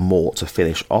few more to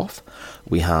finish off.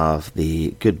 We have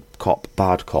the Good Cop,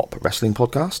 Bad Cop Wrestling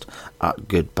Podcast at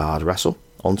Good Bad Wrestle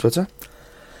on Twitter.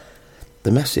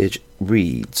 The message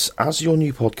reads, as your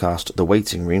new podcast, The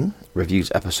Waiting Room,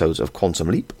 reviews episodes of Quantum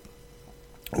Leap,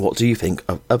 what do you think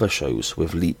of other shows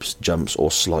with leaps, jumps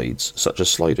or slides, such as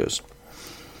Sliders?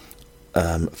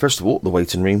 First of all, The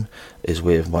Waiting Room is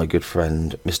with my good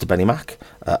friend Mr. Benny Mac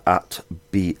at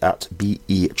BENNY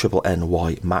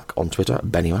Mac on Twitter,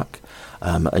 Benny Mac.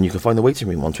 And you can find The Waiting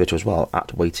Room on Twitter as well, at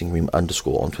waitingroom_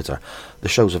 on Twitter. The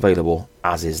show's available,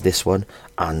 as is this one,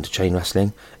 and Chain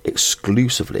Wrestling,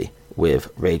 exclusively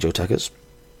with Radio Techers.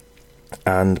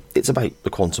 And it's about the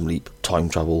Quantum Leap time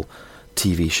travel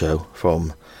TV show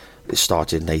from, it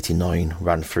started in 89,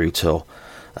 ran through till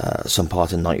some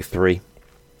part in 93.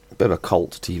 A bit of a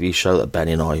cult TV show that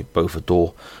Benny and I both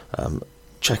adore.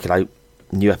 Check it out.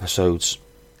 New episodes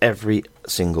every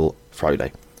single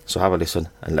Friday. So have a listen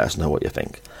and let us know what you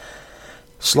think.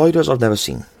 Sliders I've never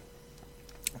seen.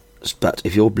 But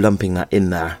if you're lumping that in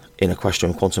there in a question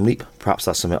of Quantum Leap, perhaps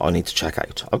that's something I need to check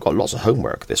out. I've got lots of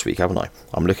homework this week, haven't I?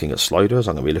 I'm looking at Sliders.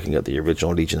 I'm going to be looking at the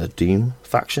original Legion of Doom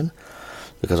faction,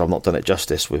 because I've not done it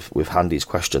justice with Handy's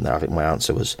question there. I think my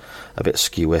answer was a bit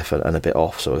skew-if and a bit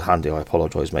off. So Handy, I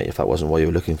apologise, mate, if that wasn't what you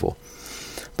were looking for.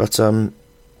 But,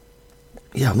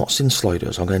 yeah, I've not seen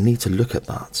Sliders. I'm going to need to look at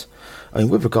that. I mean,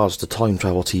 with regards to time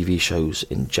travel TV shows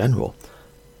in general,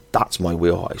 that's my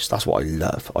wheelhouse. That's what I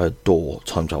love. I adore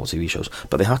time travel TV shows.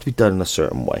 But they have to be done in a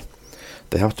certain way.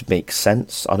 They have to make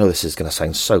sense. I know this is going to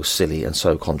sound so silly and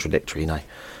so contradictory now,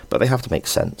 but they have to make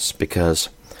sense, because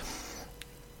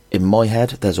in my head,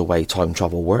 there's a way time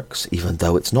travel works, even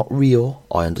though it's not real.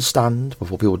 I understand,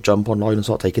 before people jump online and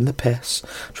start taking the piss.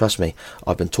 Trust me,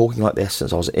 I've been talking like this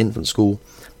since I was at infant school.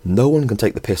 No one can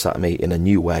take the piss out of me in a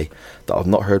new way that I've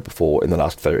not heard before in the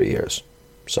last 30 years.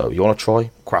 So, you want to try?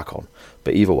 Crack on.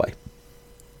 But either way,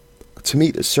 to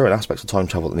me, there's certain aspects of time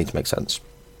travel that need to make sense.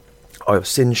 I have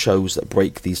seen shows that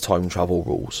break these time travel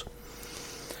rules.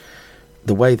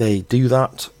 The way they do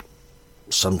that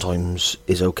sometimes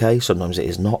is okay, sometimes it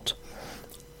is not.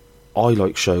 I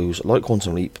like shows like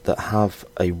Quantum Leap that have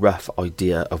a rough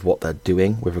idea of what they're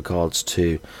doing with regards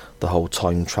to the whole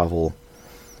time travel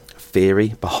theory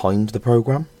behind the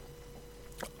programme.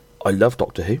 I love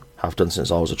Doctor Who, have done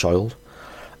since I was a child,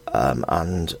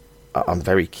 and I'm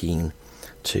very keen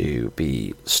to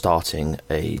be starting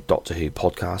a Doctor Who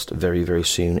podcast very, very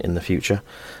soon in the future.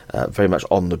 Very much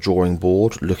on the drawing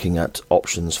board, looking at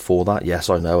options for that. Yes,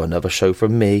 I know, another show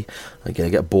from me. I'm going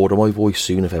to get bored of my voice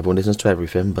soon if everyone listens to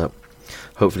everything, but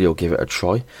hopefully you'll give it a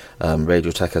try.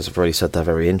 Radio Tech has already said they're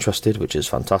very interested, which is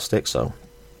fantastic, so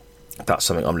that's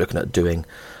something I'm looking at doing.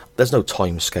 There's no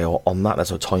time scale on that,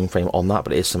 there's no time frame on that,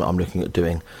 but it is something I'm looking at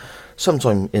doing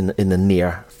sometime in the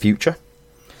near future.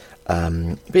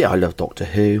 But yeah, I love Doctor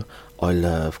Who, I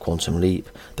love Quantum Leap.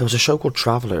 There was a show called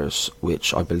Travellers,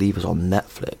 which I believe is on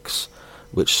Netflix,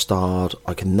 which starred,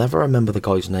 I can never remember the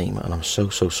guy's name, and I'm so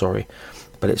sorry,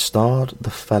 but it starred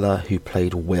the fella who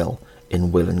played Will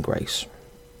in Will and Grace.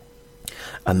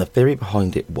 And the theory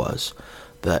behind it was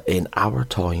that in our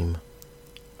time,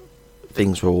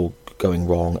 things were all going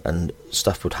wrong and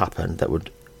stuff would happen that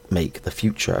would make the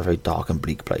future a very dark and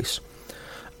bleak place.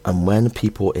 And when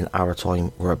people in our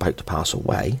time were about to pass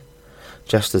away,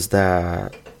 just as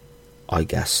their, I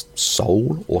guess,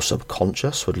 soul or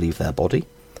subconscious would leave their body,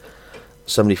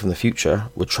 somebody from the future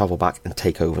would travel back and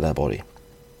take over their body.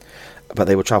 But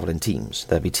they would travel in teams.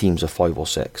 There'd be teams of 5 or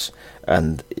 6.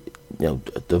 And, you know,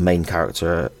 the main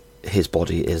character, his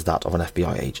body is that of an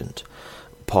FBI agent.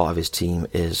 Part of his team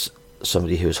is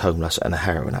somebody who is homeless and a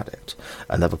heroin addict.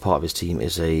 Another part of his team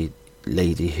is a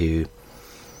lady who,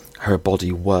 her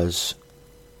body was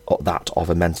that of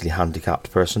a mentally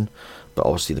handicapped person, but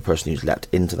obviously the person who's leapt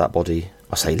into that body,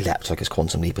 I say leapt like it's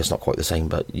Quantum Leap, it's not quite the same,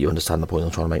 but you understand the point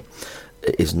I'm trying to make,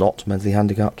 is not mentally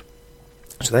handicapped.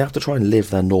 So they have to try and live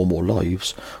their normal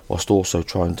lives whilst also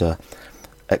trying to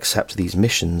accept these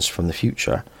missions from the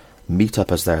future, meet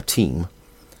up as their team,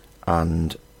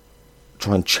 and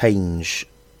try and change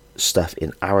stuff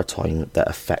in our time that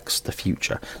affects the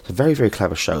future. It's a very, very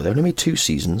clever show. They only made 2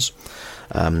 seasons.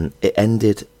 It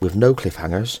ended with no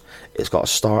cliffhangers. It's got a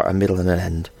start, a middle and an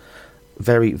end.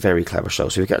 Very, very clever show.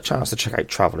 So if you get a chance to check out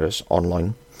Travellers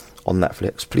online on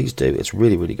Netflix, please do. It's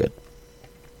really, really good.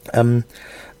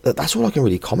 That's all I can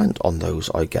really comment on those,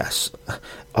 I guess.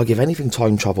 I'll give anything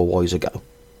time travel wise a go.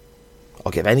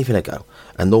 I'll give anything a go.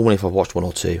 And normally if I've watched 1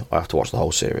 or 2, I have to watch the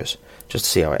whole series just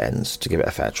to see how it ends, to give it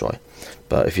a fair try.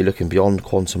 But if you're looking beyond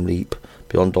Quantum Leap,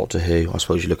 beyond Doctor Who, I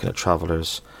suppose you're looking at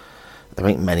Travellers, There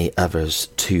ain't many others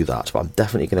to that, but I'm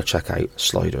definitely going to check out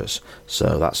Sliders.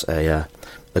 So that's a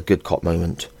good cop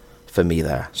moment for me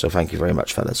there. So thank you very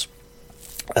much, fellas.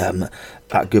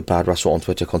 At Good Bad Wrestle on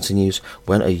Twitter continues,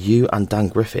 when are you and Dan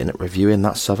Griffin reviewing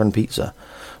that Southern Pizza?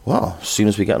 Well, as soon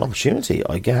as we get an opportunity,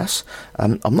 I guess.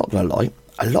 I'm not going to lie,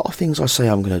 a lot of things I say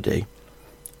I'm going to do,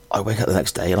 I wake up the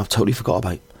next day and I've totally forgot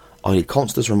about. I need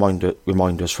constant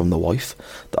reminders from the wife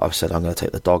that I've said I'm going to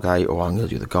take the dog out, or I'm going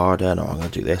to do the garden, or I'm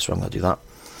going to do this, or I'm going to do that.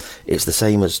 It's the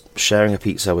same as sharing a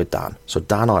pizza with Dan. So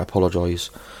Dan, I apologise.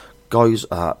 Guys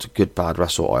at Good Bad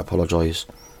Wrestle, I apologise.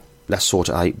 Let's sort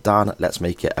it out. Dan, let's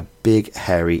make it a big,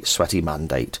 hairy, sweaty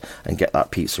mandate and get that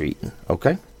pizza eaten,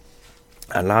 okay?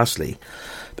 And lastly,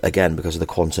 again, because of the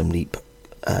Quantum Leap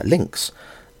links,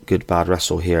 Good Bad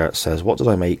Wrestle here says, what did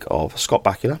I make of Scott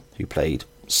Bakula, who played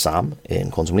Sam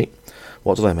in Quantum Leap?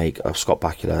 What did I make of Scott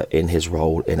Bakula in his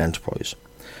role in Enterprise?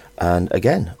 And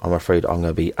again, I'm afraid I'm going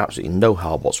to be absolutely no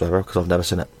help whatsoever because I've never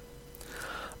seen it.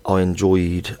 I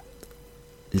enjoyed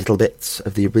little bits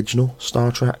of the original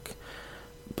Star Trek,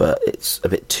 but it's a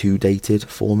bit too dated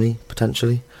for me,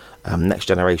 potentially. Next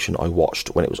Generation I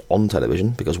watched when it was on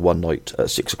television, because one night at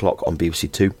 6 o'clock on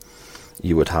BBC Two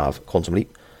you would have Quantum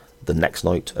Leap. The next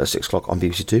night at 6 o'clock on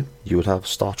BBC Two you would have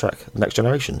Star Trek Next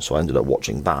Generation, so I ended up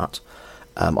watching that.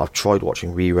 I've tried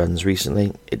watching reruns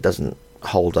recently. It doesn't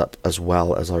hold up as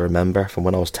well as I remember from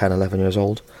when I was 10, 11 years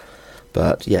old.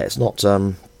 But yeah, it's not...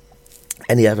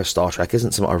 any other Star Trek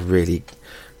isn't something I really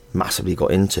massively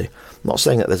got into. I'm not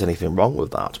saying that there's anything wrong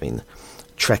with that. I mean,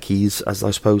 Trekkies, as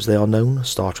I suppose they are known,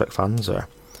 Star Trek fans, are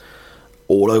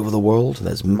all over the world, and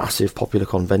there's massive popular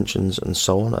conventions and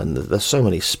so on, and there's so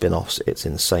many spin-offs, it's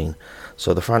insane.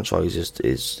 So the franchise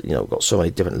is got so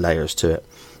many different layers to it,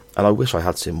 and I wish I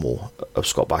had seen more of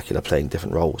Scott Bakula playing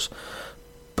different roles.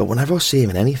 But whenever I see him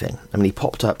in anything, I mean, he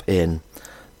popped up in...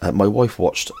 my wife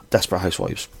watched Desperate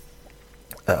Housewives.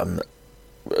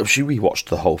 She rewatched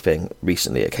the whole thing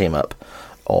recently. It came up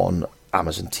on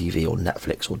Amazon TV or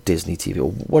Netflix or Disney TV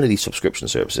or one of these subscription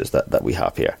services that we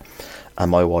have here. And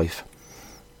my wife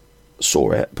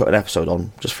saw it, put an episode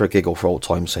on just for a giggle for old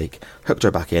time's sake, hooked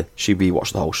her back in. She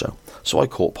rewatched the whole show. So I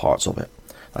caught parts of it.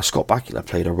 Now, Scott Bakula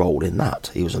played a role in that.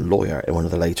 He was a lawyer in one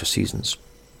of the later seasons,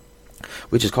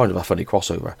 which is kind of a funny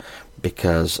crossover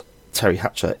because Terry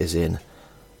Hatcher is in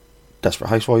Desperate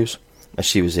Housewives and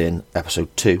she was in episode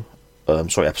 3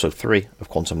 of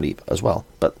Quantum Leap as well.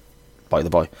 But by the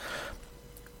by,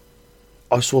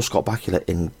 I saw Scott Bakula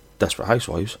in Desperate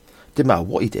Housewives. Didn't matter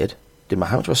what he did, didn't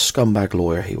matter how much of a scumbag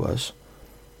lawyer he was,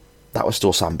 that was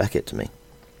still Sam Beckett to me.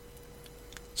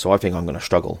 So I think I'm going to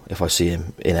struggle if I see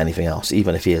him in anything else.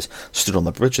 Even if he is stood on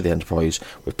the bridge of the Enterprise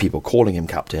with people calling him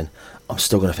captain, I'm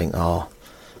still going to think,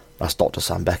 that's Dr.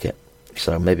 Sam Beckett.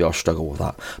 So maybe I'll struggle with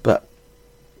that. But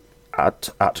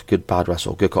at Good Bad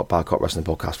Wrestle, Good Cop Bad Cop Wrestling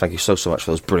Podcast, thank you so much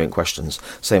for those brilliant questions.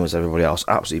 Same as everybody else,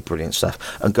 absolutely brilliant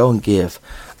stuff. And go and give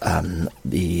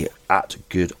the at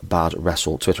Good Bad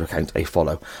Wrestle Twitter account a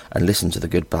follow and listen to the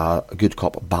Good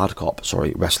Cop Bad Cop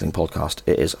Wrestling Podcast.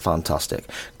 It is fantastic.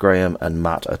 Graham and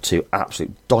Matt are two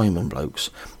absolute diamond blokes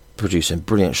producing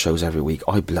brilliant shows every week.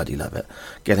 I bloody love it.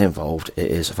 Get involved, it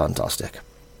is fantastic.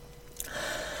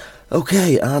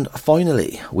 Okay, and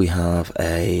finally we have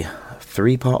a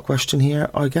 3-part question here,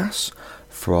 I guess,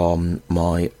 from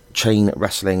my chain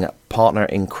wrestling partner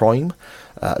in crime,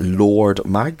 Lord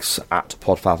Mags, at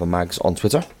Podfather Mags on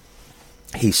Twitter.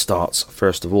 He starts,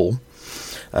 first of all,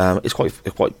 it's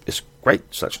a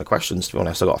great selection of questions, to be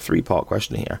honest. I've got a 3-part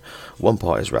question here. One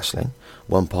part is wrestling,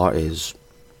 one part is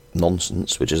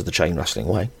nonsense, which is the chain wrestling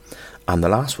way, and the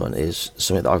last one is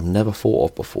something that I've never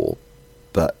thought of before,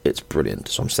 but it's brilliant,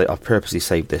 so I've purposely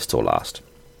saved this till last.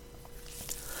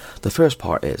 The first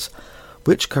part is,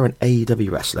 which current AEW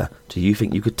wrestler do you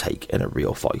think you could take in a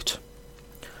real fight?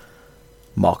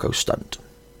 Marco Stunt.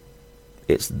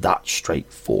 It's that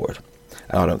straightforward.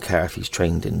 And I don't care if he's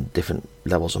trained in different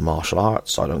levels of martial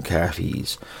arts. I don't care if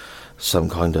he's some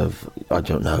kind of,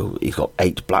 he's got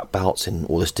 8 black belts in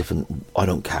all this different... I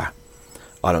don't care.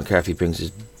 I don't care if he brings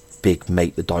his big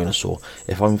mate, the dinosaur.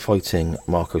 If I'm fighting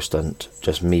Marco Stunt,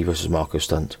 just me versus Marco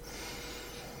Stunt,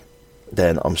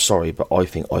 then I'm sorry, but I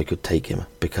think I could take him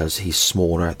because he's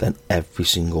smaller than every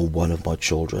single one of my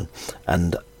children.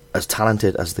 And as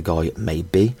talented as the guy may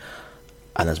be,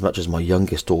 and as much as my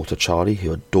youngest daughter, Charlie,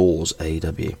 who adores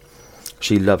AEW,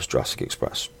 she loves Jurassic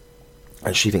Express,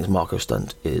 and she thinks Marco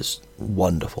Stunt is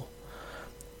wonderful.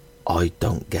 I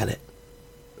don't get it.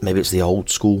 Maybe it's the old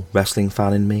school wrestling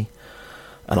fan in me,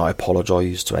 and I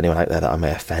apologise to anyone out there that I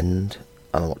may offend.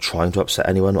 And I'm not trying to upset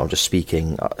anyone. I'm just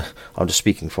speaking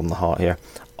from the heart here.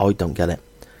 I don't get it.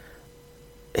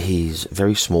 He's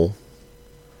very small.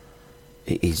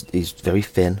 He's very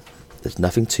thin. There's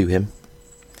nothing to him.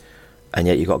 And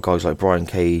yet you've got guys like Brian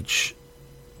Cage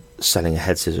selling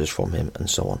head scissors from him and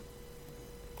so on.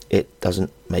 It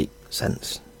doesn't make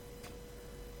sense.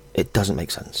 It doesn't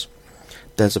make sense.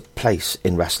 There's a place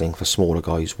in wrestling for smaller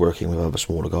guys working with other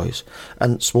smaller guys.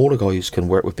 And smaller guys can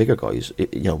work with bigger guys. Rey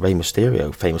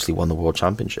Mysterio famously won the World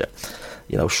Championship.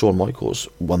 Shawn Michaels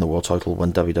won the world title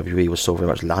when WWE was still very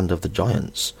much Land of the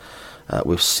Giants.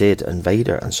 With Sid and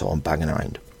Vader and so on banging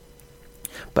around.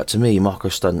 But to me, Marko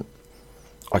Stunt,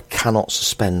 I cannot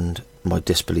suspend my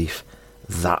disbelief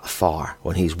that far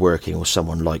when he's working with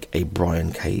someone like a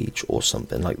Brian Cage or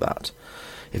something like that.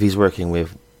 If he's working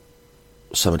with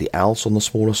somebody else on the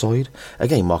smaller side,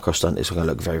 again, Marko Stunt is going to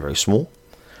look very, very small,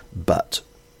 but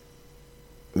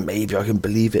maybe I can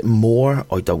believe it more.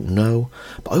 I don't know.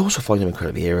 But I also find him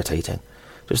incredibly irritating.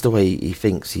 Just the way he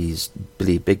thinks he's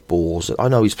big balls. I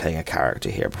know he's playing a character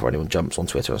here before anyone jumps on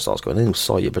Twitter and starts going, "Oh,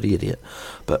 sorry, you bloody idiot."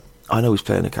 But I know he's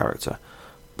playing a character.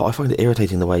 But I find it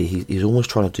irritating the way he's almost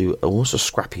trying to do almost a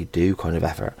Scrappy-Doo kind of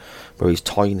effort, where he's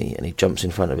tiny and he jumps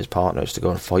in front of his partners to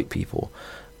go and fight people.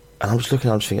 And I'm just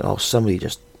thinking, oh, somebody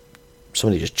just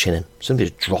chin him. Somebody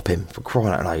just drop him, for crying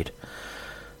out loud.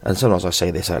 And sometimes I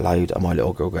say this out loud and my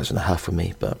little girl goes in a huff with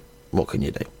me, but what can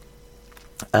you do?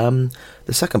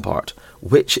 The second part,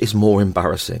 which is more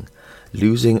embarrassing,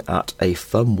 losing at a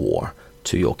thumb war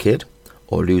to your kid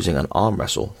or losing an arm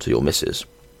wrestle to your missus?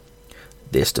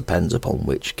 This depends upon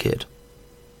which kid.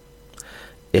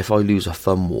 If I lose a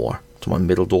thumb war to my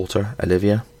middle daughter,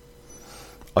 Olivia,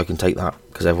 I can take that,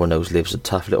 because everyone knows Liv's a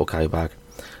tough little cowbag.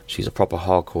 She's a proper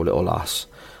hardcore little lass,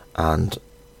 and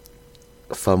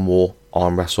thumb war,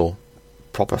 arm wrestle,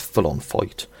 proper full-on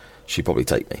fight, she'd probably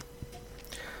take me.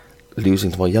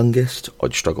 Losing to my youngest,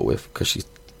 I'd struggle with, because she's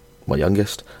my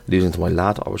youngest. Losing to my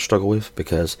lad, I would struggle with,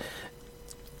 because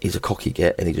he's a cocky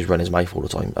git and he just runs his mouth all the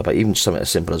time about even something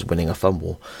as simple as winning a thumb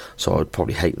war, so I would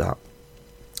probably hate that.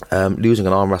 Losing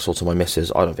an arm wrestle to my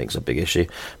missus, I don't think it's a big issue.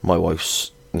 My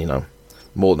wife's,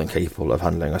 more than capable of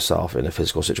handling herself in a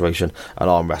physical situation. An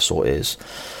arm wrestle is,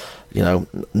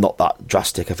 not that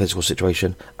drastic a physical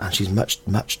situation, and she's much,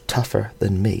 much tougher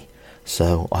than me.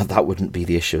 So that wouldn't be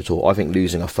the issue at all. I think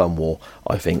losing a thumb war,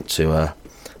 to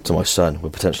my son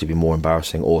would potentially be more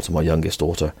embarrassing, or to my youngest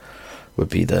daughter would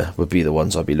be the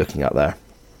ones I'd be looking at there.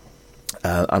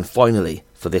 And finally,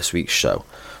 for this week's show,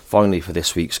 for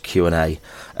this week's Q&A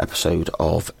episode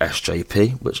of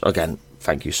SJP, which again,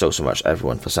 thank you so much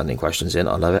everyone for sending questions in.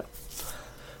 I love it.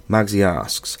 Magsy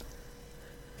asks,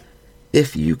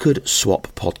 if you could swap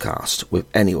podcast with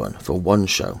anyone for one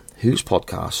show, whose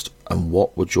podcast and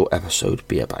what would your episode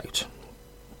be about?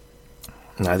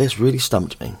 Now, this really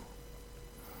stumped me.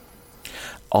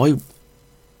 I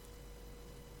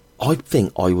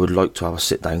think I would like to have a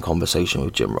sit-down conversation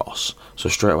with Jim Ross. So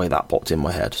straight away that popped in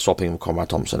my head, swapping with Conrad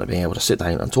Thompson and being able to sit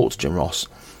down and talk to Jim Ross.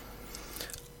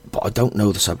 But I don't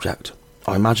know the subject.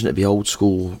 I imagine it'd be old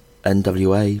school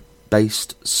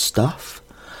NWA-based stuff,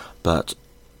 but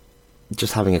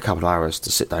just having a couple of hours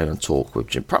to sit down and talk with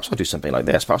Jim. Perhaps I'd do something like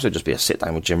this. Perhaps it'd just be a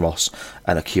sit-down with Jim Ross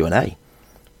and a Q&A.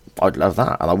 I'd love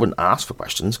that, and I wouldn't ask for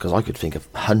questions, because I could think of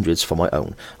hundreds for my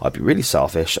own. I'd be really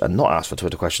selfish and not ask for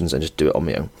Twitter questions and just do it on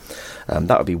my own.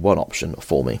 That would be one option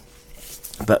for me.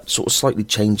 But sort of slightly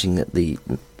changing the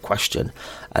question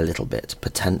a little bit,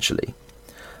 potentially.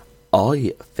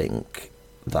 I think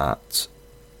that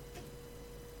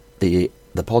the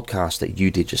podcast that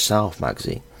you did yourself,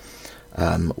 Magsy,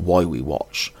 Why We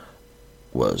Watch,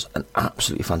 was an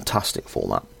absolutely fantastic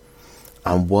format,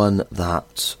 and one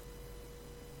that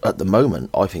at the moment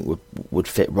I think would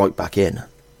fit right back in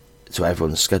to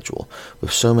everyone's schedule,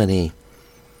 with so many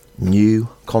new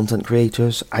content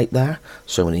creators out there,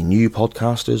 so many new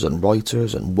podcasters and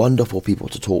writers and wonderful people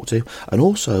to talk to, and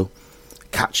also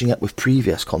catching up with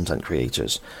previous content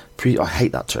creators. I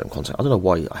hate that term, content. I don't know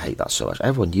why I hate that so much.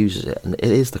 Everyone uses it, and it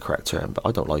is the correct term, but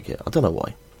I don't like it. I don't know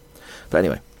why. But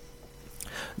anyway,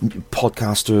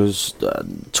 podcasters,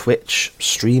 Twitch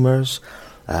streamers,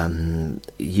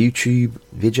 YouTube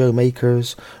video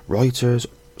makers, writers,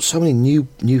 so many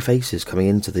new faces coming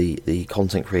into the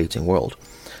content creating world,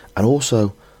 and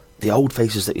also the old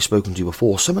faces that you've spoken to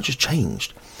before. So much has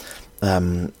changed.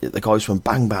 The guys from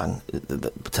Bang Bang,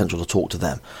 the potential to talk to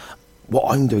them.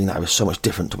 What I'm doing now is so much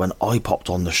different to when I popped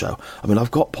on the show. I mean,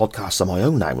 I've got podcasts on my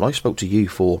own now. When I spoke to you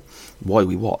for Why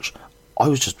We Watch, I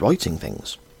was just writing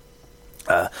things.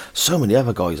 So many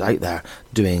other guys out there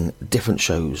doing different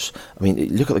shows. I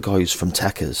mean, look at the guys from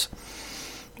Techers.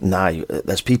 Now,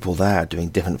 there's people there doing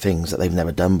different things that they've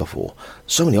never done before.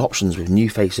 So many options with new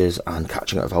faces and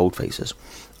catching up with old faces.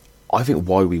 I think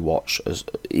Why We Watch,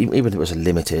 even if it was a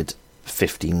limited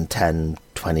 15, 10,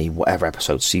 20, whatever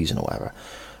episode, season or whatever,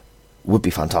 would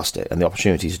be fantastic. And the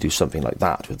opportunity to do something like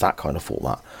that with that kind of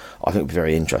format, I think would be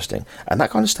very interesting. And that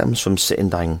kind of stems from sitting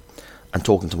down and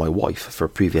talking to my wife for a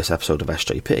previous episode of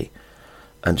SJP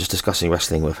and just discussing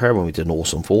wrestling with her when we did an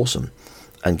Awesome Foursome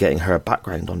and getting her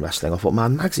background on wrestling. I thought,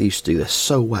 man, Magsy used to do this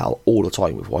so well all the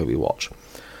time with Why We Watch.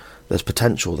 There's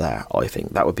potential there, I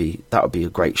think. That would be a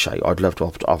great show. I'd love to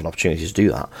have an opportunity to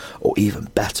do that. Or even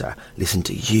better, listen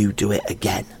to you do it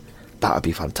again. That would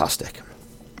be fantastic.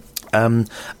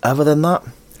 Other than that,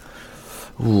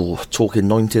 talking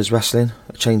 90s wrestling,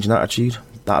 a change in attitude,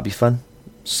 that'd be fun.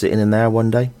 Sitting in there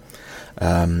one day.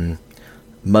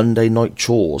 Monday Night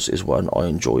Chores is one I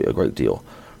enjoy a great deal,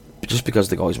 just because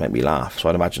the guys make me laugh. So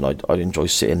I'd imagine I'd enjoy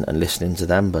sitting and listening to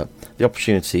them. But the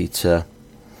opportunity to,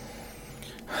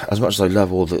 as much as I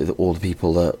love all the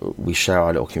people that we share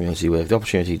our little community with, the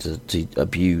opportunity to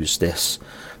abuse this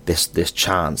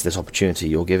chance, this opportunity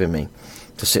you're giving me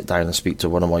to sit down and speak to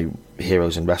one of my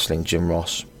heroes in wrestling, Jim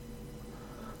Ross,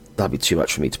 that'd be too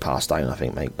much for me to pass down, I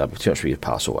think, mate. That'd be too much for you to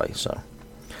pass away. So,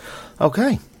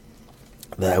 okay.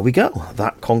 There we go.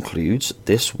 That concludes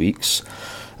this week's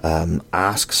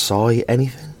Ask Si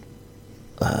Anything,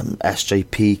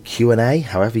 SJP Q&A,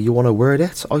 however you want to word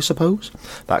it, I suppose.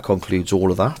 That concludes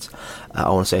all of that. I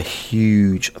want to say a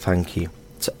huge thank you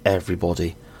to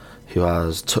everybody who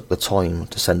has took the time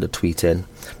to send a tweet in,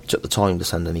 took the time to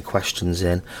send any questions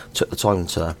in, took the time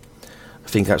to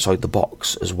think outside the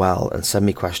box as well and send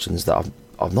me questions that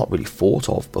I've not really thought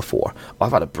of before.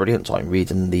 I've had a brilliant time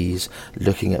reading these,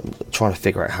 looking at, trying to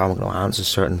figure out how I'm going to answer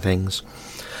certain things.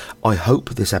 I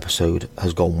hope this episode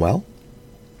has gone well.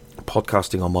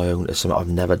 Podcasting on my own is something I've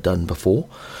never done before,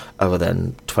 other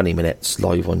than 20 minutes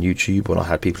live on YouTube when I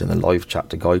had people in the live chat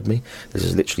to guide me. This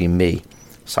is literally me,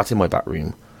 sat in my back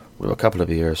room with a couple of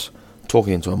beers,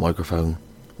 talking into a microphone.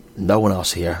 No one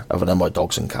else here other than my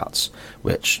dogs and cats,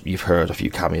 which you've heard a few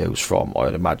cameos from,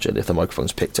 I'd imagine, if the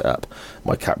microphone's picked it up.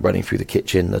 My cat running through the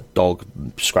kitchen, the dog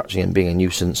scratching and being a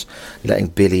nuisance, letting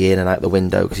Billy in and out the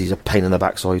window because he's a pain in the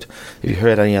backside. If you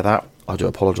heard any of that, I do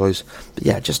apologise. But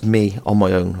yeah, just me on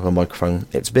my own with a microphone.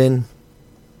 It's been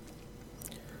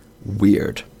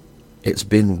weird.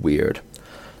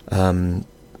 But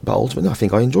ultimately I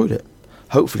think I enjoyed it.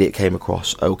 Hopefully it came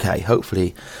across okay.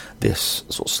 Hopefully this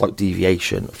sort of slight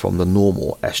deviation from the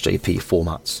normal SJP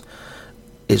formats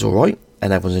is alright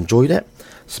and everyone's enjoyed it.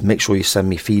 So make sure you send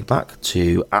me feedback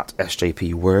to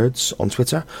 @SJPWords on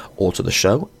Twitter or to the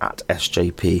show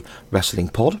 @SJP Wrestling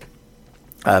Pod.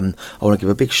 I want to give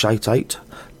a big shout out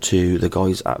to the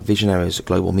guys at Visionaries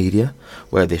Global Media,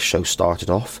 where this show started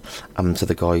off, and to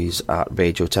the guys at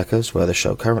Radiotechers, where the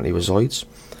show currently resides.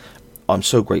 I'm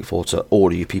so grateful to all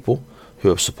of you people who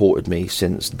have supported me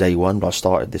since day one when I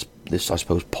started this I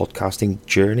suppose podcasting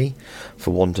journey,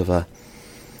 for want of a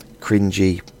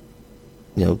cringy,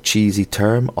 cheesy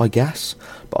term, I guess.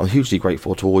 But I'm hugely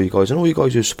grateful to all you guys and all you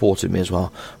guys who supported me as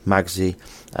well. Magsy,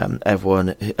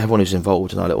 everyone who's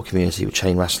involved in our little community with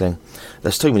chain wrestling.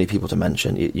 There's too many people to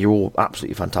mention. You're all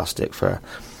absolutely fantastic for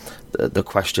the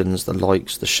questions, the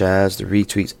likes, the shares, the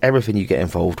retweets, everything you get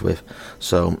involved with.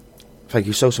 So thank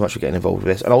you so much for getting involved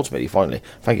with this. And ultimately, finally,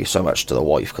 thank you so much to the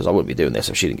wife, because I wouldn't be doing this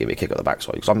if she didn't give me a kick at the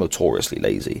backside, because I'm notoriously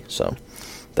lazy. So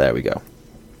there we go.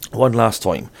 One last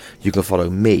time, you can follow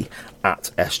me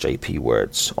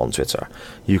 @SJPWords on Twitter.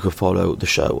 You can follow the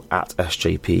show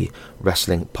 @SJP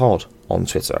Wrestling Pod on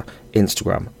Twitter,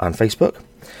 Instagram and Facebook.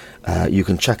 You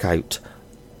can check out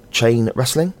Chain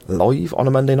Wrestling live on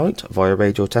a Monday night via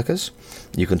Radiotechers.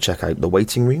 You can check out The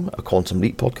Waiting Room, a Quantum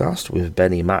Leap podcast with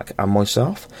Benny, Mac and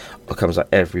myself. It comes out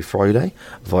every Friday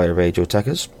via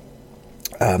Radiotechers.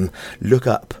 Look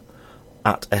up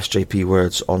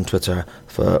 @SJPWords on Twitter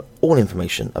for all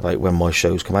information about when my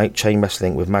shows come out. Chain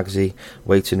Wrestling with Magsy,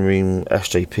 Waiting Room,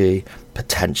 SJP,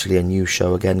 potentially a new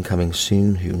show again coming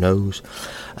soon, who knows.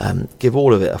 Give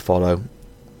all of it a follow.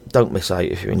 Don't miss out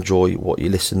if you enjoy what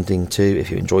you're listening to, if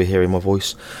you enjoy hearing my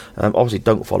voice. Obviously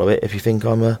don't follow it if you think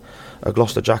I'm a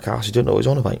Gloucester jackass who don't know what he's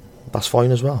on about. That's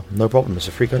fine as well, no problem, it's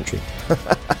a free country.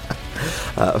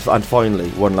 And finally,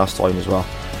 one last time as well,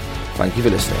 thank you for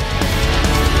listening.